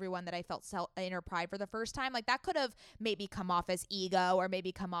 expressed to everyone that I felt inner pride for the first time, like that could have maybe come off as ego or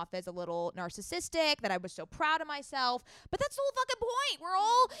maybe come off as a little narcissistic, that I was so proud of myself. But that's the whole fucking point.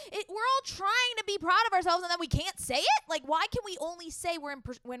 We're all trying to be proud of ourselves, and then we can't say it. Like, why can we only say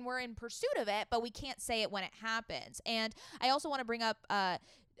when we're in pursuit of it, but we can't say it when it happens? And I also want to bring up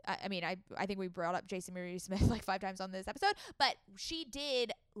I mean, I think we brought up Jason Marie Smith like 5 times on this episode, but she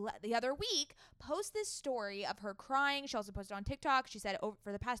did the other week post this story of her crying. She also posted on TikTok. She said,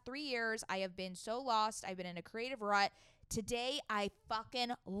 for the past 3 years, I have been so lost. I've been in a creative rut. Today, I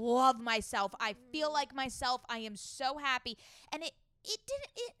fucking love myself. I feel like myself. I am so happy. And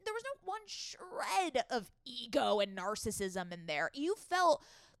there was no one shred of ego and narcissism in there. You felt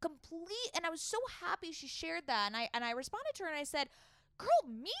complete. And I was so happy she shared that. And I responded to her and I said,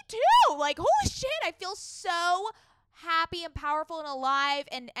 girl, me too. Like, holy shit, I feel so happy and powerful and alive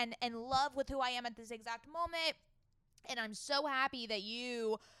and love with who I am at this exact moment. And I'm so happy that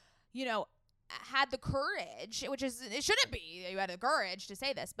you know, had the courage, which is, it shouldn't be you had the courage to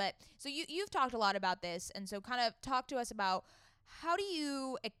say this, but so you've talked a lot about this. And so kind of talk to us about how do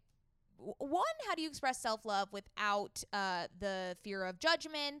you express self-love without the fear of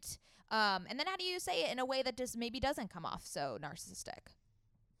judgment? And then how do you say it in a way that just maybe doesn't come off so narcissistic?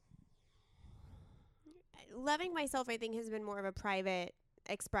 Loving myself, I think, has been more of a private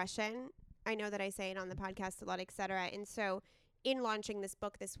expression. I know that I say it on the podcast a lot, etc. And so in launching this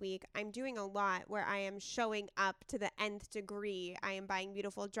book this week, I'm doing a lot where I am showing up to the nth degree. I am buying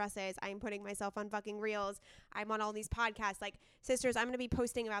beautiful dresses. I am putting myself on fucking reels. I'm on all these podcasts. Like, sisters, I'm going to be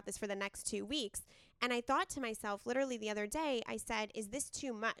posting about this for the next 2 weeks. And I thought to myself, literally the other day, I said, is this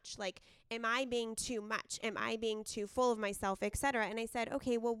too much? Like, am I being too much? Am I being too full of myself, etc.? And I said,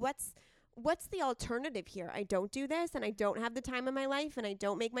 okay, well, what's the alternative here? I don't do this, and I don't have the time in my life, and I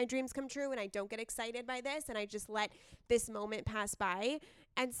don't make my dreams come true, and I don't get excited by this, and I just let this moment pass by.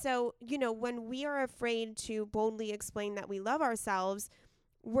 And so, you know, when we are afraid to boldly explain that we love ourselves,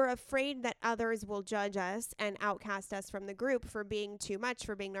 we're afraid that others will judge us and outcast us from the group for being too much,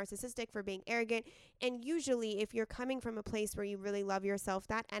 for being narcissistic, for being arrogant. And usually, if you're coming from a place where you really love yourself,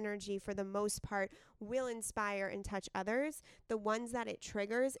 that energy, for the most part, will inspire and touch others. The ones that it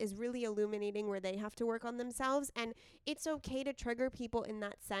triggers is really illuminating where they have to work on themselves. And it's okay to trigger people in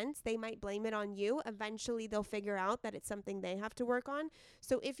that sense. They might blame it on you. Eventually, they'll figure out that it's something they have to work on.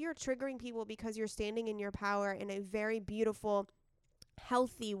 So if you're triggering people because you're standing in your power in a very beautiful,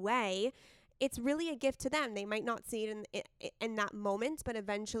 healthy way, it's really a gift to them. They might not see it in that moment, but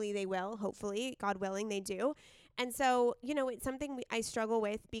eventually they will. Hopefully, God willing, they do. And so, you know, it's something I struggle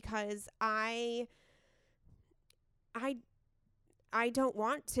with because I don't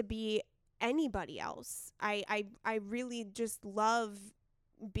want to be anybody else. I really just love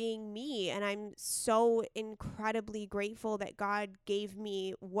being me, and I'm so incredibly grateful that God gave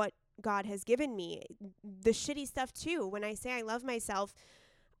me what God has given me. The shitty stuff too. When I say I love myself,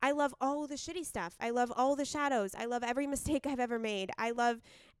 I love all the shitty stuff. I love all the shadows. I love every mistake I've ever made. I love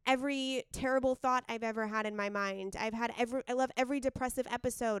every terrible thought I've ever had in my mind. I love every depressive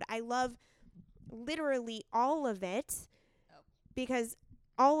episode. I love literally all of it because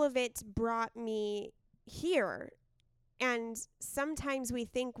all of it brought me here. And sometimes we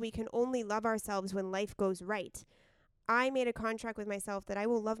think we can only love ourselves when life goes right. I made a contract with myself that I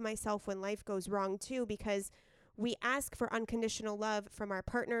will love myself when life goes wrong too, because we ask for unconditional love from our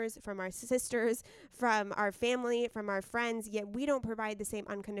partners, from our sisters, from our family, from our friends, yet we don't provide the same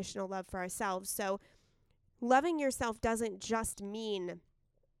unconditional love for ourselves. So loving yourself doesn't just mean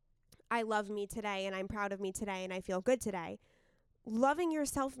I love me today and I'm proud of me today and I feel good today. Loving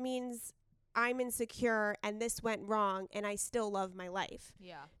yourself means I'm insecure and this went wrong and I still love my life.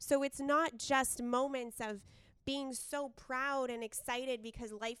 Yeah. So it's not just moments of being so proud and excited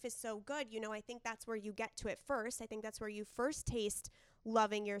because life is so good. You know, I think that's where you get to it first. I think that's where you first taste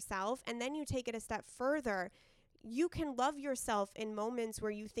loving yourself, and then you take it a step further. You can love yourself in moments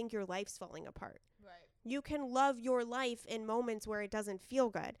where you think your life's falling apart. Right. You can love your life in moments where it doesn't feel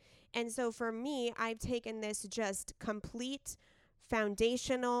good. And so for me, I've taken this just complete,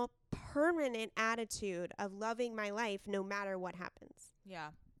 foundational, permanent attitude of loving my life no matter what happens. Yeah.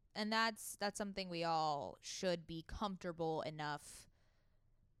 And that's something we all should be comfortable enough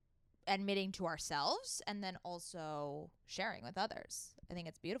admitting to ourselves and then also sharing with others. I think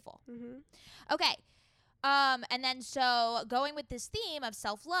it's beautiful. Mm-hmm. Okay. And then so going with this theme of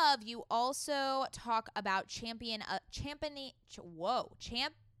self-love, you also talk about championing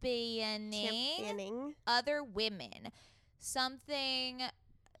other women. Something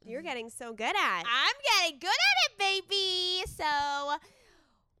you're getting so good at. I'm getting good at it, baby. So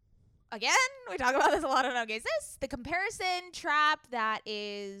again, we talk about this a lot on Okay Sis, the comparison trap that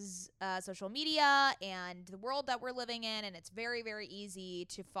is social media and the world that we're living in. And it's very, very easy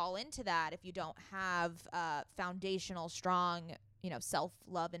to fall into that if you don't have foundational, strong,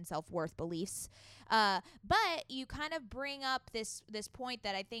 self-love and self-worth beliefs. But you kind of bring up this point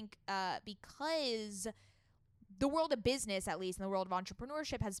that I think because the world of business, at least in the world of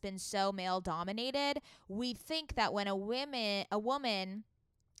entrepreneurship, has been so male-dominated, we think that when a woman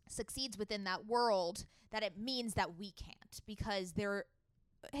succeeds within that world, that it means that we can't, because there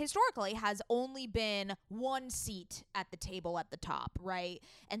historically has only been one seat at the table at the top, right?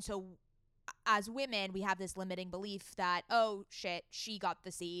 And so as women, we have this limiting belief that, oh shit, she got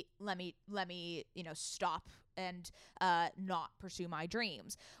the seat, let me stop and not pursue my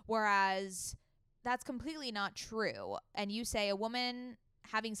dreams. Whereas that's completely not true. And you say a woman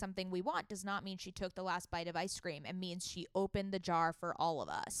having something we want does not mean she took the last bite of ice cream. It means she opened the jar for all of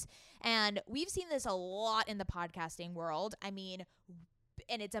us. And we've seen this a lot in the podcasting world. I mean,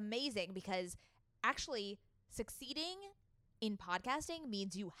 and it's amazing because actually succeeding in podcasting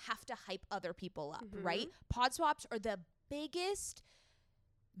means you have to hype other people up, right? Pod swaps are the biggest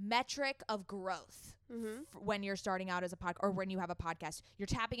metric of growth when you're starting out as a podcast, or when you have a podcast. You're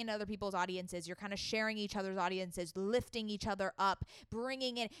tapping into other people's audiences. You're kind of sharing each other's audiences, lifting each other up,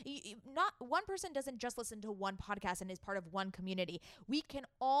 bringing in. Not one person doesn't just listen to one podcast and is part of one community. We can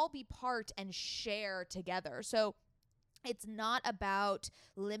all be part and share together. So it's not about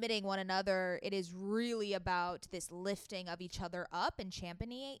limiting one another. It is really about this lifting of each other up and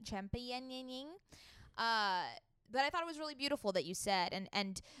championing. But I thought it was really beautiful that you said,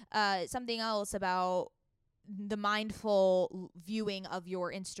 and something else about the mindful viewing of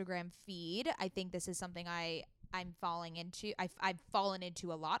your Instagram feed. I think this is something I'm falling into. I've fallen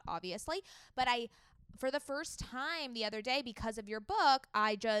into a lot, obviously, but for the first time the other day, because of your book,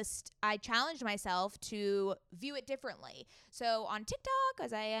 I challenged myself to view it differently. So on TikTok,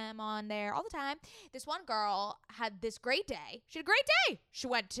 as I am on there all the time, this one girl had this great day. She had a great day. She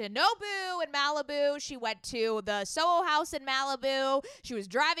went to Nobu in Malibu. She went to the Soho House in Malibu. She was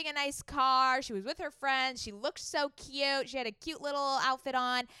driving a nice car. She was with her friends. She looked so cute. She had a cute little outfit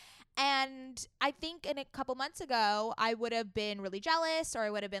on. And I think in a couple months ago, I would have been really jealous, or I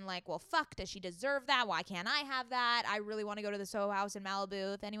would have been like, well, fuck, does she deserve that? Why can't I have that? I really want to go to the Soho House in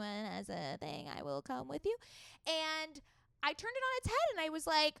Malibu. If anyone has a thing, I will come with you. And I turned it on its head and I was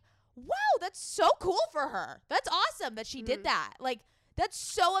like, wow, that's so cool for her. That's awesome that she did that. Like, that's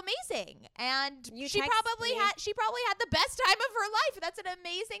so amazing. And she probably had the best time of her life. That's an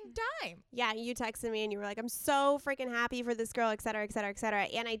amazing time. Yeah, you texted me and you were like, I'm so freaking happy for this girl, et cetera, et cetera, et cetera.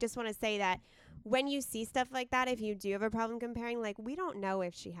 And I just want to say that when you see stuff like that, if you do have a problem comparing, like, we don't know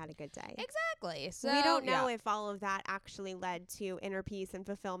if she had a good day. Exactly. So we don't know if all of that actually led to inner peace and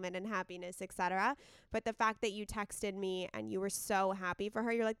fulfillment and happiness, etc. But the fact that you texted me and you were so happy for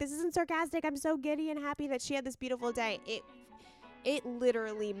her, you're like, this isn't sarcastic. I'm so giddy and happy that she had this beautiful day. It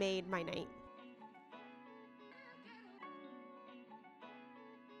literally made my night.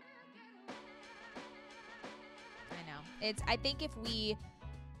 I know. I think if we,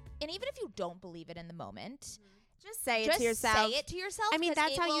 and even if you don't believe it in the moment, just say it to yourself. Say it to yourself. I mean,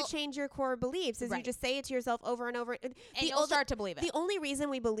 that's how you change your core beliefs, is you just say it to yourself over and over. And you'll start to believe it. The only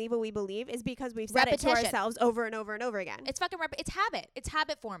reason we believe what we believe is because we've said it to ourselves over and over and over again. It's fucking it's habit. It's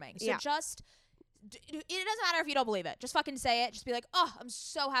habit forming. So just, it doesn't matter if you don't believe it. Just fucking say it. Just be like, oh, I'm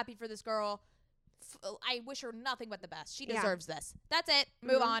so happy for this girl. I wish her nothing but the best. She deserves this. That's it.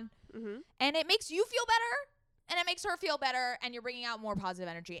 Move on. And it makes you feel better. And it makes her feel better. And you're bringing out more positive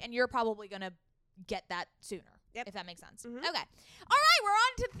energy. And you're probably going to get that sooner. Yep. If that makes sense. Okay. All right. We're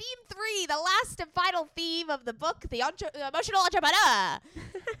on to theme 3, the last and final theme of the book, The Emotional Entrepreneur.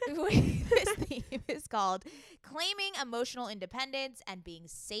 This theme is called Claiming Emotional Independence and Being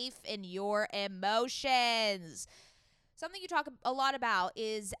Safe in Your Emotions. Something you talk a lot about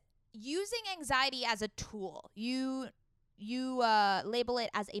is using anxiety as a tool. You label it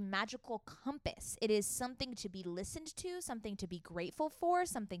as a magical compass. It is something to be listened to, something to be grateful for,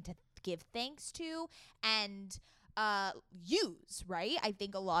 something to give thanks to, and use, right? I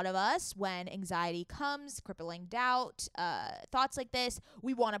think a lot of us, when anxiety comes, crippling doubt, thoughts like this,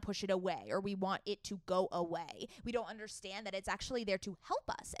 we want to push it away, or we want it to go away. We don't understand that it's actually there to help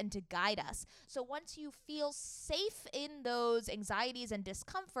us and to guide us. So once you feel safe in those anxieties and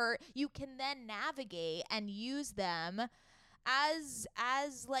discomfort, you can then navigate and use them as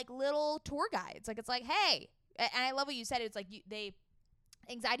like little tour guides. Like, it's like, hey, and I love what you said. It's like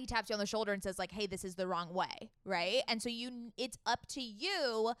anxiety taps you on the shoulder and says like, hey, this is the wrong way, right? And so it's up to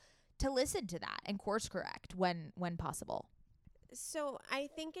you to listen to that and course correct when possible. So I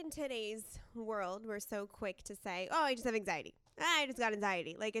think in today's world, we're so quick to say, oh, I just have anxiety. I just got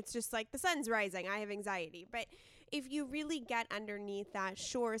anxiety. Like, it's just like the sun's rising. I have anxiety. But if you really get underneath that,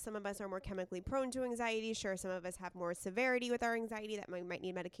 sure, some of us are more chemically prone to anxiety. Sure, some of us have more severity with our anxiety that might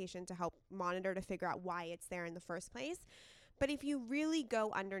need medication to help monitor to figure out why it's there in the first place. But if you really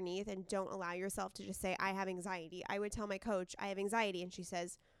go underneath and don't allow yourself to just say, I have anxiety, I would tell my coach, I have anxiety. And she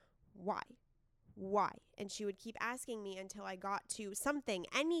says, why? And she would keep asking me until I got to something,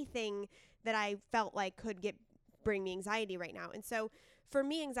 anything that I felt like could bring me anxiety right now. And so for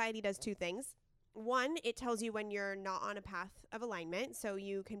me, anxiety does 2 things. One, it tells you when you're not on a path of alignment. So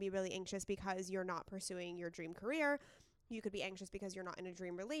you can be really anxious because you're not pursuing your dream career. You could be anxious because you're not in a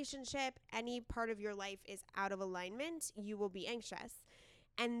dream relationship. Any part of your life is out of alignment, you will be anxious.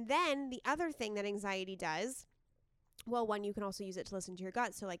 And then the other thing that anxiety does, well, one, you can also use it to listen to your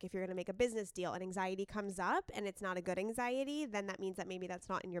gut. So like if you're going to make a business deal and anxiety comes up and it's not a good anxiety, then that means that maybe that's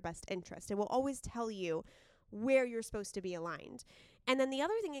not in your best interest. It will always tell you where you're supposed to be aligned. And then the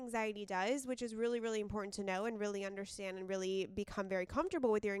other thing anxiety does, which is really, really important to know and really understand and really become very comfortable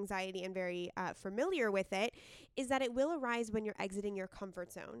with your anxiety and very familiar with it, is that it will arise when you're exiting your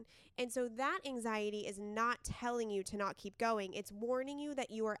comfort zone. And so that anxiety is not telling you to not keep going. It's warning you that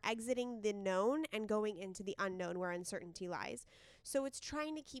you are exiting the known and going into the unknown where uncertainty lies. So it's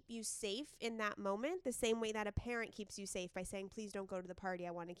trying to keep you safe in that moment, the same way that a parent keeps you safe by saying, please don't go to the party.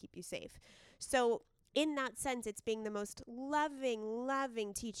 I want to keep you safe. So in that sense, it's being the most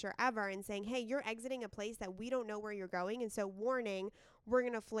loving teacher ever and saying, hey, you're exiting a place that we don't know where you're going. And so warning, we're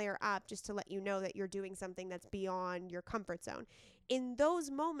going to flare up just to let you know that you're doing something that's beyond your comfort zone. In those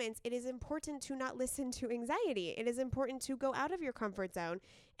moments, it is important to not listen to anxiety. It is important to go out of your comfort zone.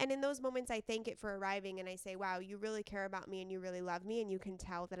 And in those moments, I thank it for arriving and I say, wow, you really care about me and you really love me. And you can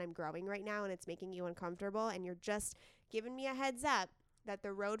tell that I'm growing right now and it's making you uncomfortable. And you're just giving me a heads up that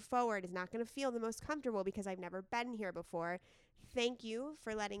the road forward is not going to feel the most comfortable because I've never been here before. Thank you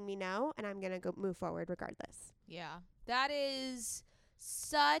for letting me know, and I'm going to go move forward regardless. Yeah, that is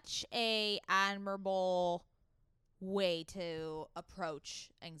such a admirable way to approach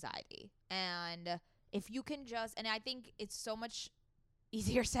anxiety. And if you can just, and I think it's so much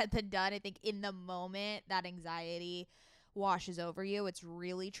easier said than done. I think in the moment that anxiety washes over you, it's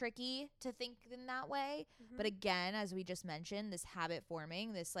really tricky to think in that way. But again, as we just mentioned, this habit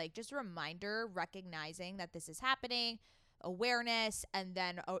forming, this like just reminder, recognizing that this is happening, awareness, and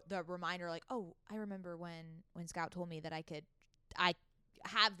then the reminder like, oh, I remember when Scout told me that I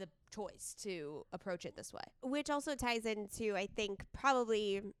have the choice to approach it this way. Which also ties into, I think,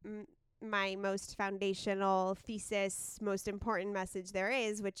 probably my most foundational thesis, most important message there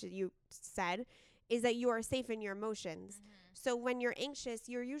is, which you said, is that you are safe in your emotions. So when you're anxious,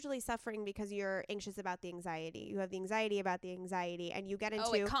 you're usually suffering because you're anxious about the anxiety. You have the anxiety about the anxiety, and you get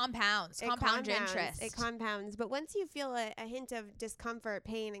into it compounds interest. It compounds. But once you feel a hint of discomfort,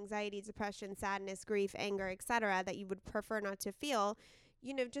 pain, anxiety, depression, sadness, grief, anger, etc., that you would prefer not to feel,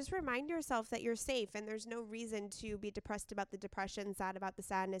 just remind yourself that you're safe and there's no reason to be depressed about the depression, sad about the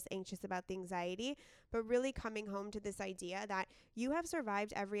sadness, anxious about the anxiety, but really coming home to this idea that you have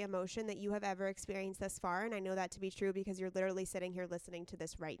survived every emotion that you have ever experienced thus far. And I know that to be true because you're literally sitting here listening to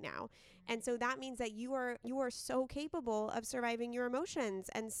this right now. And so that means that you are so capable of surviving your emotions.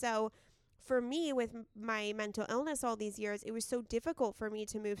 And so for me, with my mental illness all these years, it was so difficult for me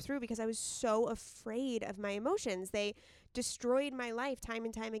to move through because I was so afraid of my emotions. They destroyed my life time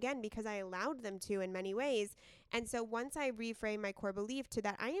and time again because I allowed them to in many ways. And so once I reframe my core belief to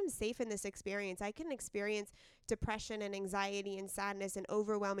that I am safe in this experience, I can experience depression and anxiety and sadness and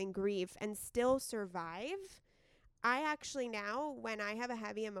overwhelming grief and still survive. I actually now, when I have a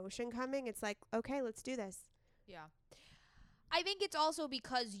heavy emotion coming, it's like, okay, let's do this. Yeah. I think it's also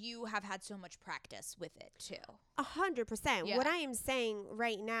because you have had so much practice with it too. 100%. Yeah. What I am saying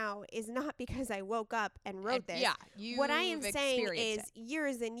right now is not because I woke up and wrote this. Yeah. What I am saying is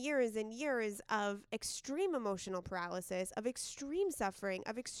years and years and years of extreme emotional paralysis, of extreme suffering,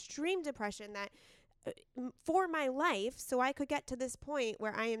 of extreme depression that for my life, so I could get to this point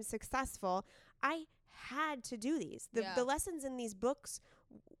where I am successful, I had to do these. The lessons in these books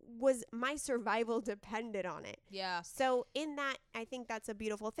was my survival depended on it. Yeah. So in that, I think that's a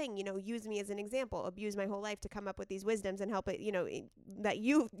beautiful thing. Use me as an example. Abuse my whole life to come up with these wisdoms and help it. That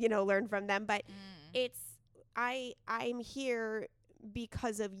you learn from them. But I'm here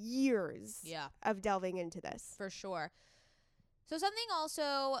because of years of delving into this. For sure. So something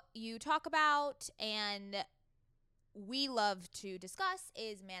also you talk about and we love to discuss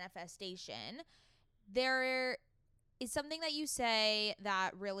is manifestation. There is something that you say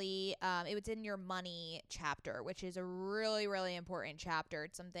that really, it was in your money chapter, which is a really, really important chapter.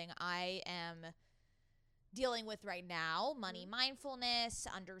 It's something I am dealing with right now. Money mindfulness,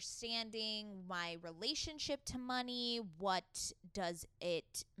 understanding my relationship to money. What does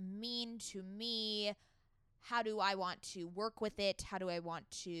it mean to me? How do I want to work with it? How do I want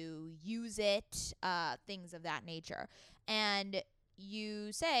to use it? Things of that nature. And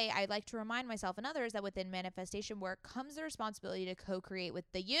you say, I'd like to remind myself and others that within manifestation work comes the responsibility to co-create with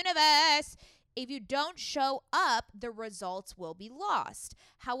the universe. If you don't show up, the results will be lost.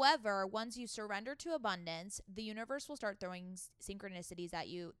 However, once you surrender to abundance, the universe will start throwing synchronicities at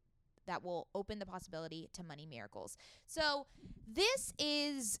you that will open the possibility to money miracles. So this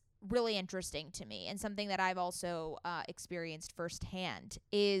is really interesting to me, and something that I've also experienced firsthand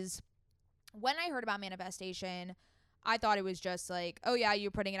is when I heard about manifestation, I thought it was just like, oh yeah, you're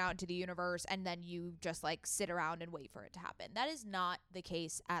putting it out into the universe and then you just like sit around and wait for it to happen. That is not the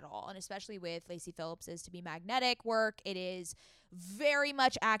case at all. And especially with Lacy Phillips's To Be Magnetic work, it is very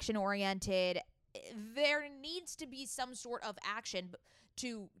much action oriented. There needs to be some sort of action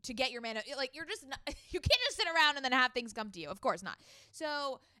to get your like you're just not, you can't just sit around and then have things come to you. Of course not.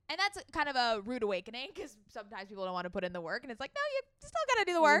 So, and that's kind of a rude awakening because sometimes people don't want to put in the work, and it's like, no, you still got to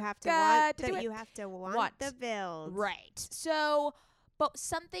do the work. You have to want the build. Right. So, but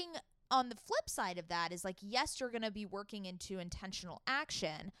something on the flip side of that is like, yes, you're going to be working into intentional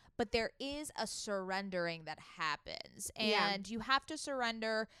action, but there is a surrendering that happens, and you have to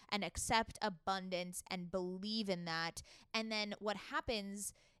surrender and accept abundance and believe in that. And then what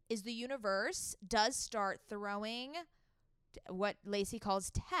happens is the universe does start throwing what Lacy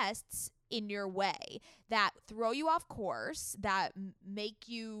calls tests in your way that throw you off course, that make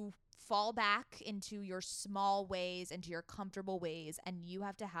you fall back into your small ways, into your comfortable ways, and you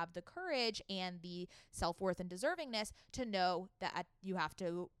have to have the courage and the self-worth and deservingness to know that you have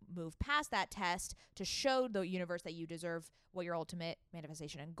to move past that test to show the universe that you deserve what your ultimate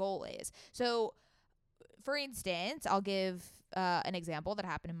manifestation and goal is. So, for instance, I'll give an example that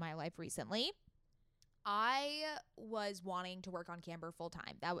happened in my life recently. I was wanting to work on Camber full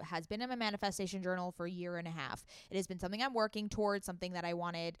time. That has been in my manifestation journal for a year and a half. It has been something I'm working towards, something that I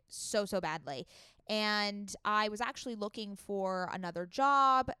wanted so badly. And I was actually looking for another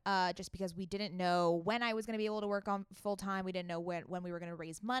job just because we didn't know when I was going to be able to work on full time. We didn't know when we were going to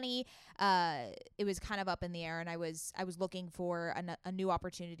raise money. It was kind of up in the air, and I was looking for a new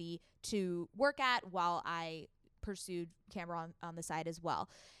opportunity to work at while I pursued Camber on the side as well.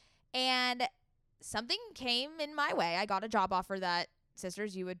 And something came in my way. I got a job offer that,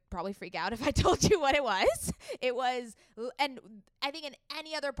 sisters, you would probably freak out if I told you what it was. It was, and I think in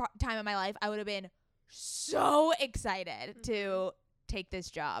any other time in my life, I would have been so excited to take this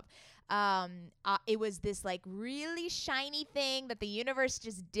job. It was this like really shiny thing that the universe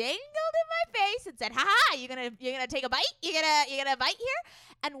just dangled in my face and said, "Ha, you're gonna take a bite. You're gonna bite here."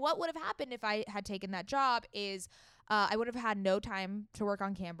 And what would have happened if I had taken that job is I would have had no time to work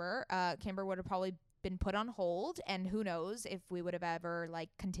on Camber. Camber would have probably been put on hold, and who knows if we would have ever like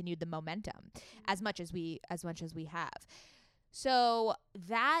continued the momentum as much as we have. So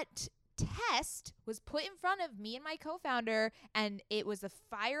that test was put in front of me and my co-founder, and it was the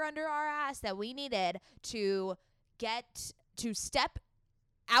fire under our ass that we needed to get to step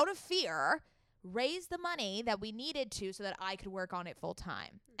out of fear, raise the money that we needed to so that I could work on it full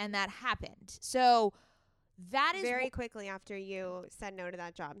time. And that happened. So that is very quickly after you said no to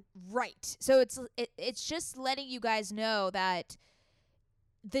that job. Right. So it's just letting you guys know that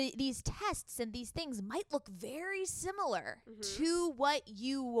these tests and these things might look very similar to what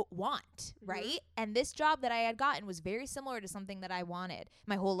you want, right? And this job that I had gotten was very similar to something that I wanted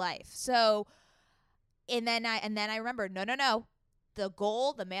my whole life. So, and then I remembered, no. The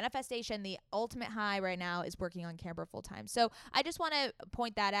goal, the manifestation, the ultimate high right now is working on Camber full time. So I just want to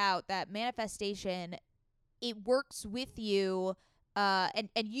point that out, that manifestation, it works with you, and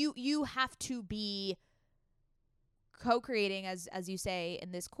you have to be co-creating, as you say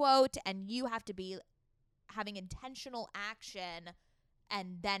in this quote, and you have to be having intentional action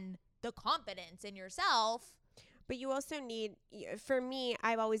and then the confidence in yourself. But you also need, for me,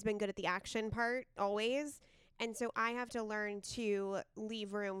 I've always been good at the action part, always. And so I have to learn to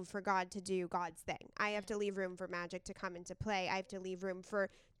leave room for God to do God's thing. I have to leave room for magic to come into play. I have to leave room for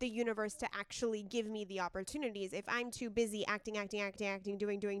the universe to actually give me the opportunities. If I'm too busy acting,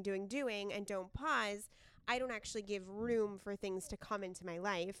 doing, and don't pause, I don't actually give room for things to come into my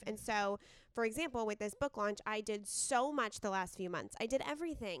life. And so, for example, with this book launch, I did so much the last few months. I did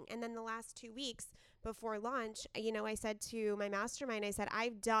everything. And then the last 2 weeks before launch, I said to my mastermind, I said,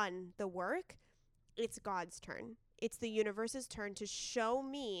 I've done the work. It's God's turn. It's the universe's turn to show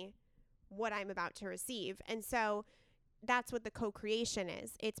me what I'm about to receive. And so that's what the co-creation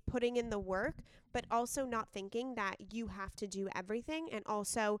is. It's putting in the work, but also not thinking that you have to do everything, and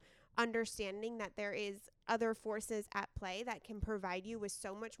also understanding that there is other forces at play that can provide you with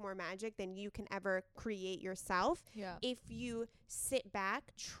so much more magic than you can ever create yourself. Yeah. If you sit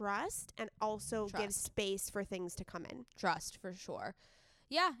back, trust, and also give space for things to come in. Trust, for sure.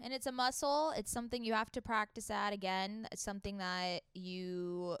 Yeah, and it's a muscle. It's something you have to practice at. Again, it's something that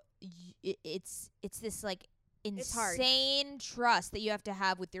it's this like insane trust that you have to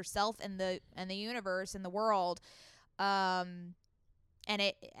have with yourself and the universe and the world. And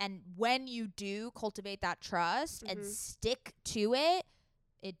when you do cultivate that trust and stick to it,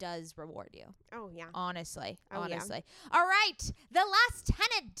 it does reward you. Oh yeah. Honestly. Yeah. All right. The last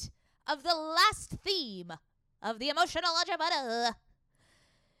tenet of the last theme of the emotional agenda.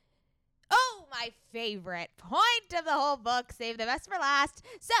 Oh, my favorite point of the whole book. Save the best for last.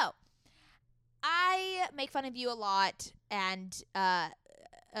 So, I make fun of you a lot and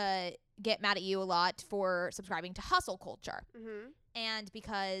get mad at you a lot for subscribing to hustle culture. And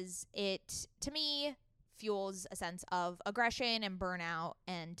because it, to me, fuels a sense of aggression and burnout,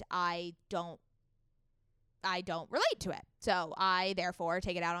 and I don't relate to it. So I therefore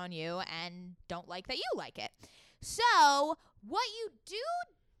take it out on you and don't like that you like it. So what you do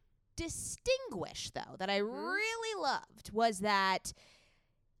distinguish, though, that I really loved was that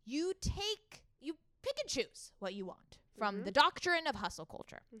you pick and choose what you want from the doctrine of hustle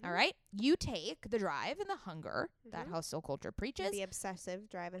culture. All right. You take the drive and the hunger that hustle culture preaches. The obsessive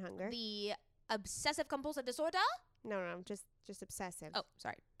drive and hunger. The obsessive compulsive disorder. No, just obsessive. Oh,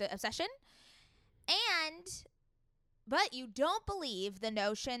 sorry. The obsession. But you don't believe the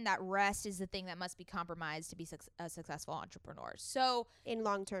notion that rest is the thing that must be compromised to be a successful entrepreneur. So in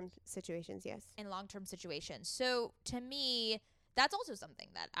long-term situations, yes. In long-term situations. So to me, that's also something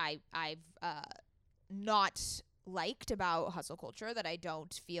that I've not liked about hustle culture, that I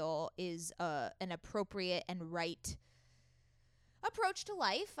don't feel is an appropriate and right approach to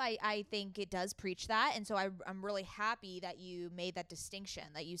life. I think it does preach that. And so I'm really happy that you made that distinction,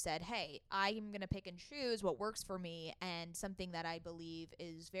 that you said, hey, I'm going to pick and choose what works for me. And something that I believe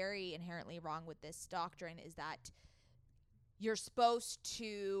is very inherently wrong with this doctrine is that you're supposed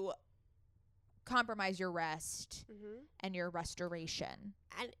to compromise your rest and your restoration.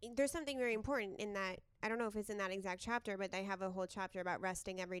 And there's something very important in that. I don't know if it's in that exact chapter, but they have a whole chapter about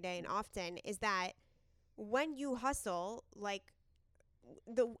resting every day and often, is that when you hustle, like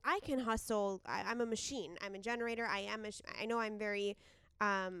I can hustle. I'm a machine. I'm a generator. I know I'm very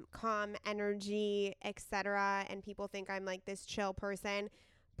calm, energy, etc. And people think I'm like this chill person.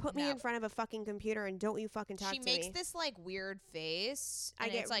 Put me No. in front of a fucking computer and don't you fucking talk She to makes me. this like weird face. I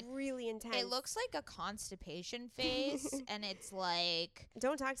And get it's like really intense. it looks like a constipation face, and it's like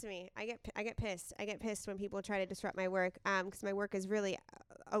Don't talk to me. I get pissed. I get pissed when people try to disrupt my work because my work is really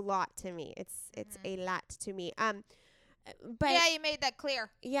a lot to me. It's a lot to me. But yeah, you made that clear.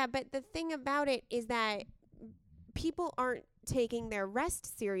 yeah, but the thing about it is that people aren't taking their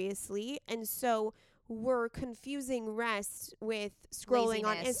rest seriously, and so we're confusing rest with scrolling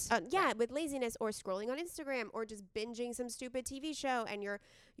Laziness. with laziness, or scrolling on Instagram, or just binging some stupid TV show, and you're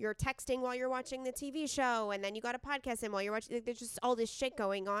texting while you're watching the TV show, and then you got a podcast in while you're watching. Like, there's just all this shit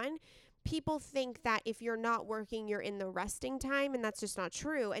going on. People think that if you're not working, you're in the resting time, and that's just not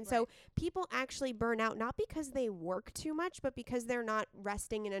true. And so people actually burn out not because they work too much, but because they're not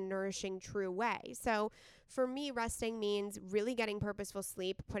resting in a nourishing, true way. So for me, resting means really getting purposeful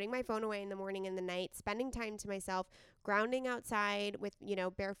sleep, putting my phone away in the morning and the night, spending time to myself, grounding outside with,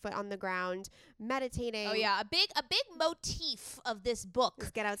 barefoot on the ground, meditating. Oh yeah, a big motif of this book.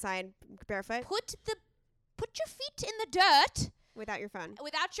 Just get outside barefoot Put your feet in the dirt without your phone.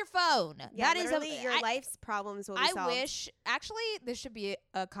 without your phone. Yeah, That is literally your life's problems will be solved. I wish, actually, this should be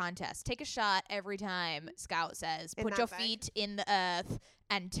a contest. Take a shot every time Scout says, In put that your bag. feet in the earth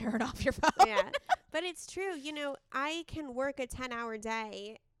and turn off your phone. Yeah. But it's true. I can work a 10-hour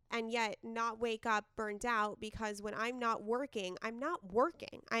day and yet not wake up burnt out, because when I'm not working, I'm not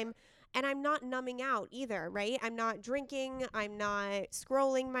working. I'm not numbing out either, right? I'm not drinking. I'm not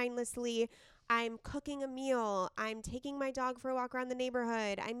scrolling mindlessly. I'm cooking a meal. I'm taking my dog for a walk around the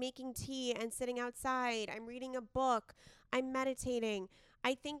neighborhood. I'm making tea and sitting outside. I'm reading a book. I'm meditating.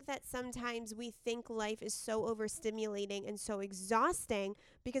 I think that sometimes we think life is so overstimulating and so exhausting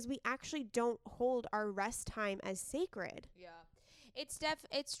because we actually don't hold our rest time as sacred. Yeah. It's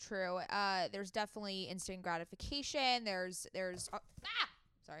true. There's definitely instant gratification. There's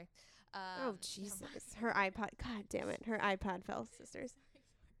sorry. Oh, Jesus. Her iPod. God damn it. Her iPod fell, sisters.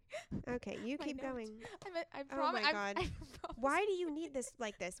 Okay, you My keep notes. going. I Oh my God. I promise. Why do you need this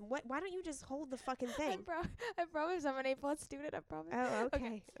like this? Why don't you just hold the fucking thing? I promise I'm an A+ student. I promise. Oh,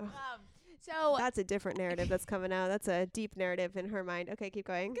 okay. Oh, So that's a different narrative that's coming out. That's a deep narrative in her mind. Okay, keep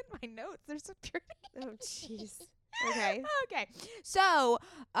going. look at my notes. They're so pretty. Oh, jeez. Okay. Okay. So,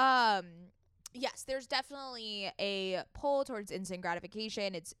 yes, there's definitely a pull towards instant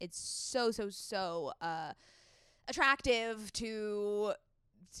gratification. It's so attractive to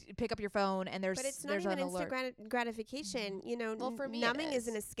pick up your phone, and there's But it's not there's even an instant alert. gratification. Well, for me it numbing is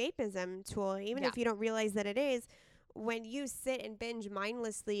an is. escapism tool, even Yeah. if you don't realize that it is. When you sit and binge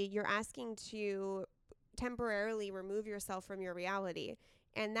mindlessly, you're asking to temporarily remove yourself from your reality.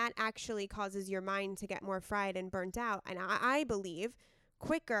 And that actually causes your mind to get more fried and burnt out. And I believe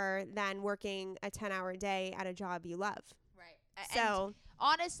quicker than working a 10-hour day at a job you love. Right. So And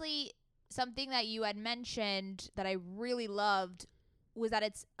honestly, something that you had mentioned that I really loved was that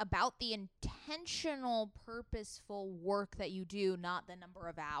it's about the intentional, purposeful work that you do, not the number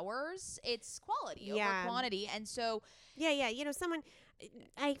of hours. It's quality over quantity. And so, yeah.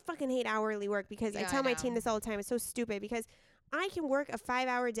 I fucking hate hourly work because I Yeah, tell I my know. team this all the time. It's so stupid because I can work a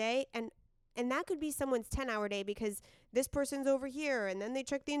 5-hour day and that could be someone's 10-hour day because this person's over here and then they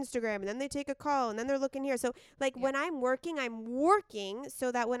check the Instagram and then they take a call and then they're looking here. So like when I'm working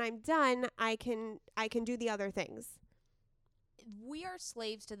so that when I'm done, I can do the other things. we are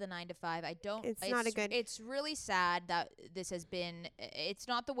slaves to the 9 to 5. It's really sad that this has been, it's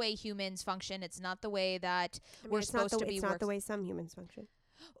not the way humans function. It's not the way that we're supposed to be. It's not the way some humans function.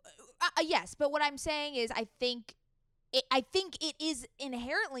 Yes, but what I'm saying is I think it is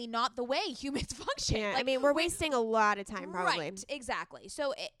inherently not the way humans function. Yeah, Like, I mean, we're wasting a lot of time probably. Right, exactly.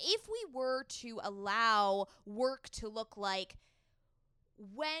 So if we were to allow work to look like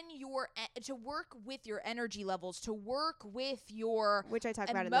when you're to work with your energy levels, to work with your Which I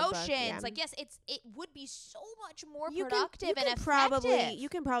talk about in the emotions, book. Yeah. like yes, it would be so much more You productive can and probably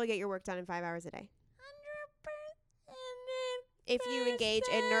effective. get your work done in 5 hours a day 100%. if you engage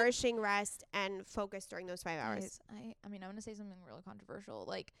in nourishing rest and focus during those 5 hours. Guys, I mean, I'm gonna say something really controversial.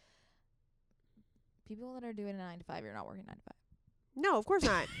 Like people that are doing a 9 to 5, you're not working 9 to 5. No, of course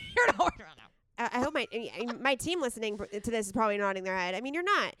not. You're not working right now. I hope my team listening to this is probably nodding their head. I mean, you're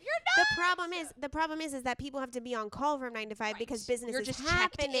not. You're not. The problem is that people have to be on call from 9 to 5 because business You're is just checked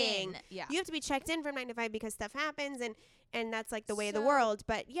happening. in. Yeah. You have to be checked in from 9 to 5 because stuff happens and that's like the way of the So- world.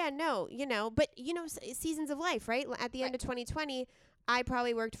 But yeah, no, seasons of life, right? At the end of 2020, I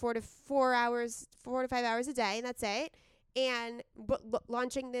probably worked 4 to 5 hours a day, and that's it. And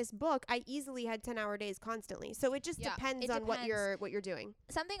launching this book, I easily had 10-hour days constantly. So it just depends on what you're doing.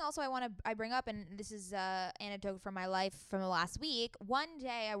 Something also I bring up, and this is anecdote from my life from the last week. One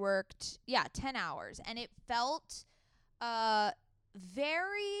day I worked 10 hours, and it felt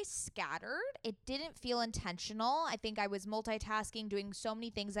very scattered. It didn't feel intentional. I think I was multitasking, doing so many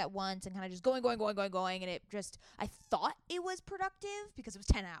things at once and kind of just going. And I thought it was productive because it was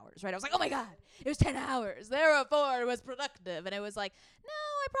 10 hours, right? I was like, oh my God, it was 10 hours. Therefore, it was productive. And it was like, no,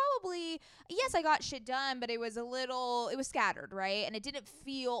 I got shit done, but it was scattered, right? And it didn't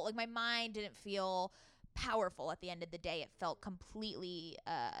feel like my mind didn't feel powerful at the end of the day. It felt completely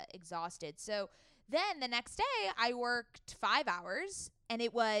exhausted. So then the next day I worked 5 hours, and I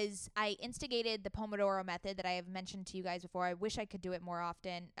instigated the Pomodoro method that I have mentioned to you guys before. I wish I could do it more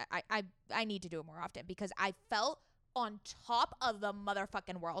often. I need to do it more often because I felt on top of the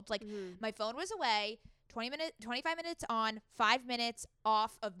motherfucking world. Like my phone was away, 25 minutes on, 5 minutes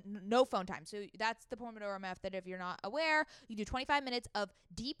off of no phone time. So that's the Pomodoro method. If you're not aware, you do 25 minutes of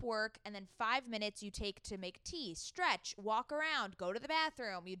deep work, and then 5 minutes you take to make tea, stretch, walk around, go to the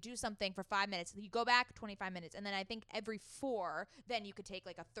bathroom. You do something for 5 minutes. You go back 25 minutes. And then I think every 4, then you could take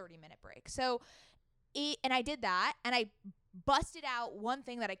like a 30-minute break. So, and I did that, and I busted out one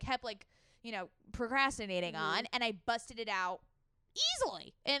thing that I kept procrastinating on, and I busted it out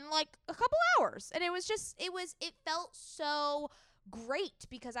easily in like a couple hours. And it felt so great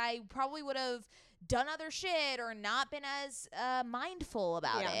because I probably would have done other shit or not been as mindful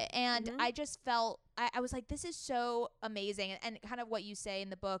about it. And I just felt, I was like, this is so amazing. And kind of what you say in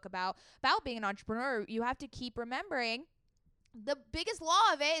the book about being an entrepreneur, you have to keep remembering the biggest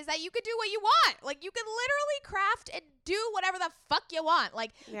law of it is that you could do what you want. Like, you can literally craft and do whatever the fuck you want.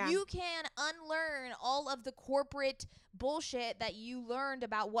 Like, you can unlearn all of the corporate bullshit that you learned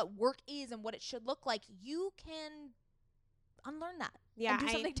about what work is and what it should look like. You can unlearn that and do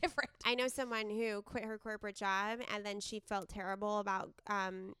something different. I know someone who quit her corporate job, and then she felt terrible about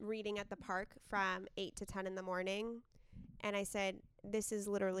reading at the park from 8 to 10 in the morning. And I said, this is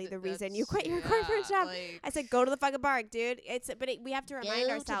literally the reason you quit your corporate job. I said, go to the fucking park, dude. We have to remind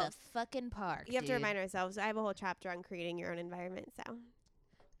ourselves. Go to the fucking park, You have to remind ourselves. I have a whole chapter on creating your own environment. So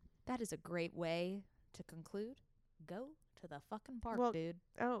that is a great way to conclude. Go to the fucking park, dude.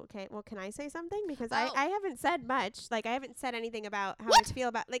 Oh, okay. Well, can I say something? Because I haven't said much. Like, I haven't said anything about how I feel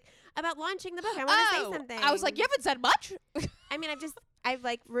about launching the book. I want to say something. I was like, you haven't said much? I mean, I've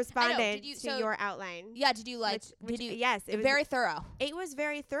responded to your outline. Yeah. Did you Yes. It was very thorough. It was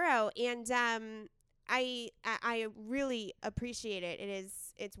very thorough. And I really appreciate it.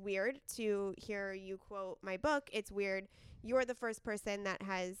 It's weird to hear you quote my book. It's weird. You're the first person that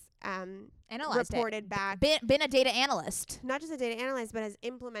has analyzed reported back. Been a data analyst. Not just a data analyst, but has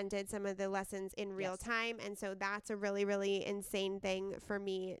implemented some of the lessons in real time. And so that's a really, really insane thing for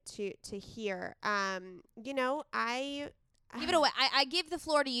me to hear. Give it away. I give the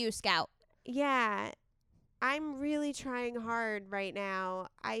floor to you, Scout. Yeah. I'm really trying hard right now.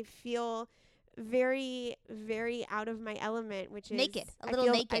 I feel very, very out of my element, which is naked.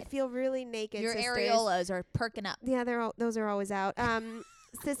 Naked. I feel really naked. Your sisters. areolas are perking up. Yeah, those are always out.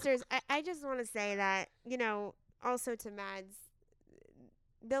 Sisters, I just want to say that, also to Mads,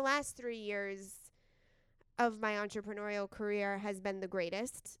 the last 3 years of my entrepreneurial career has been the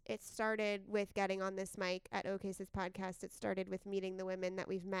greatest. It started with getting on this mic at OK Sis Podcast. It started with meeting the women that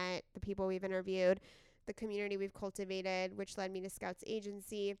we've met, the people we've interviewed, the community we've cultivated, which led me to Scouts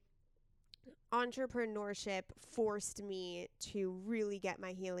Agency. Entrepreneurship forced me to really get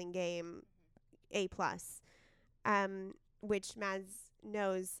my healing game A+, which Mads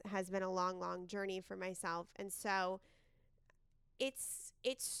knows has been a long, long journey for myself. And so it's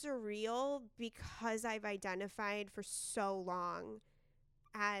surreal because I've identified for so long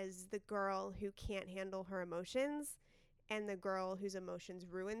as the girl who can't handle her emotions, and the girl whose emotions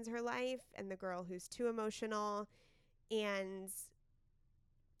ruins her life, and the girl who's too emotional, and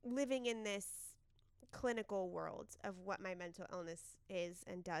living in this clinical world of what my mental illness is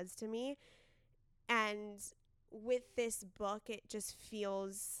and does to me. And with this book, it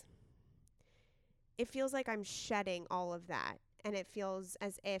feels like I'm shedding all of that. And it feels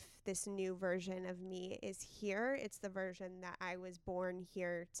as if this new version of me is here. It's the version that I was born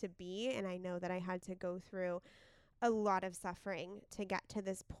here to be. And I know that I had to go through a lot of suffering to get to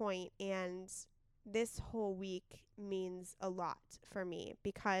this point. And this whole week means a lot for me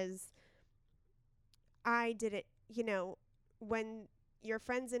because I did it, when your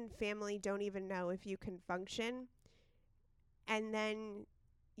friends and family don't even know if you can function, and then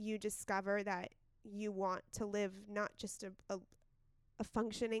you discover that you want to live not just a a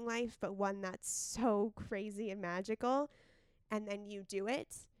functioning life, but one that's so crazy and magical, and then you do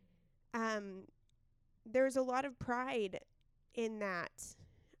it, there's a lot of pride in that.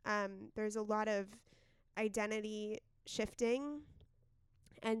 There's a lot of identity shifting.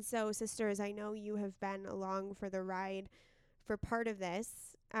 And so, sisters, I know you have been along for the ride for part of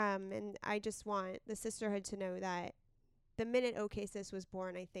this. And I just want the sisterhood to know that the minute OK Sis was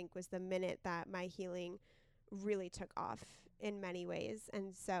born, I think, was the minute that my healing really took off in many ways.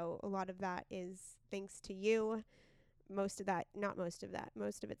 And so a lot of that is thanks to you. Most of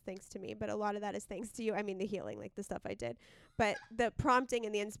it's thanks to me, but a lot of that is thanks to you. I mean, the healing, like the stuff I did, but the prompting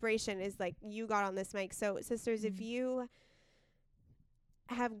and the inspiration is like you got on this mic. So sisters, if you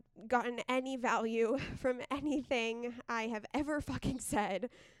have gotten any value from anything I have ever fucking said,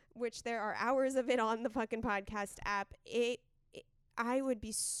 which there are hours of it on the fucking podcast app, I would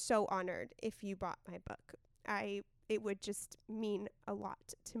be so honored if you bought my book. It would just mean a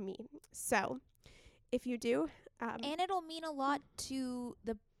lot to me. So if you do, and it'll mean a lot to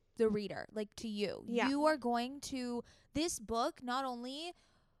the reader, like to you. Yeah. You are going to, this book not only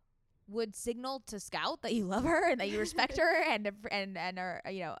would signal to Scout that you love her and that you respect her and are,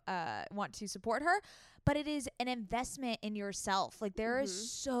 want to support her, but it is an investment in yourself. Like there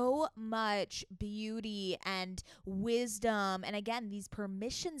is so much beauty and wisdom, and again, these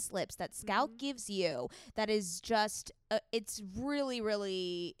permission slips that Scout gives you, that is just it's really,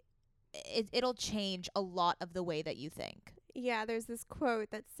 really, it'll change a lot of the way that you think. Yeah, there's this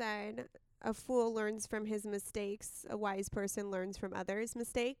quote that said, "A fool learns from his mistakes, a wise person learns from others'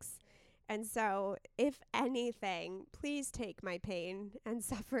 mistakes." And so, if anything, please take my pain and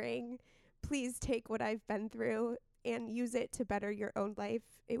suffering. Please take what I've been through and use it to better your own life.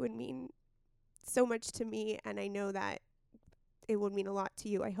 It would mean so much to me, and I know that it would mean a lot to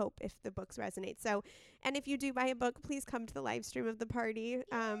you, I hope, if the books resonate. So, and if you do buy a book, please come to the live stream of the party.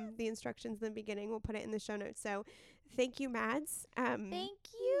 The instructions in the beginning, we'll put it in the show notes. So thank you, Mads. Thank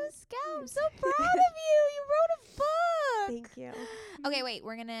you, Scout. I'm so proud of you. You wrote a book. Thank you. Okay, wait.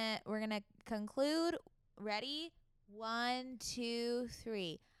 We're gonna conclude. Ready? 1, 2,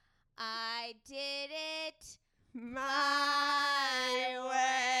 3. I did it my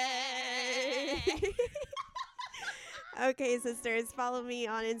way. Okay, sisters, follow me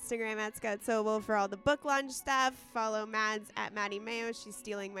on Instagram at Scout Sobel for all the book launch stuff. Follow Mads at Maddie Mayo. She's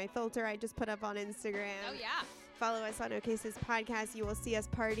stealing my filter I just put up on Instagram. Oh, yeah. Follow us on OK Sis Podcast. You will see us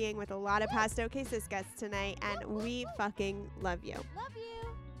partying with a lot of past OK Sis guests tonight, and we fucking love you. Love you.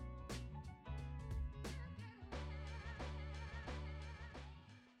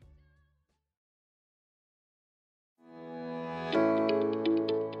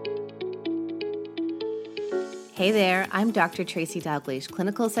 Hey there, I'm Dr. Tracy Dalgleish,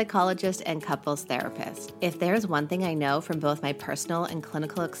 clinical psychologist and couples therapist. If there's one thing I know from both my personal and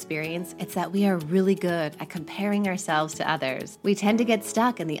clinical experience, it's that we are really good at comparing ourselves to others. We tend to get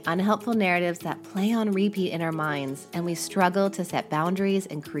stuck in the unhelpful narratives that play on repeat in our minds, and we struggle to set boundaries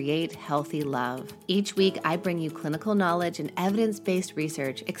and create healthy love. Each week, I bring you clinical knowledge and evidence-based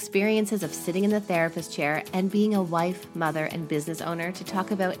research, experiences of sitting in the therapist chair, and being a wife, mother, and business owner to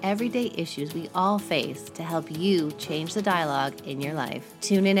talk about everyday issues we all face to help you change the dialogue in your life.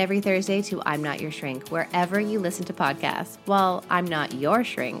 Tune in every Thursday to I'm Not Your Shrink, wherever you listen to podcasts. While I'm not your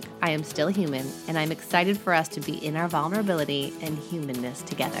shrink, I am still human, and I'm excited for us to be in our vulnerability and humanness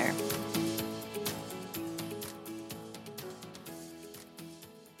together.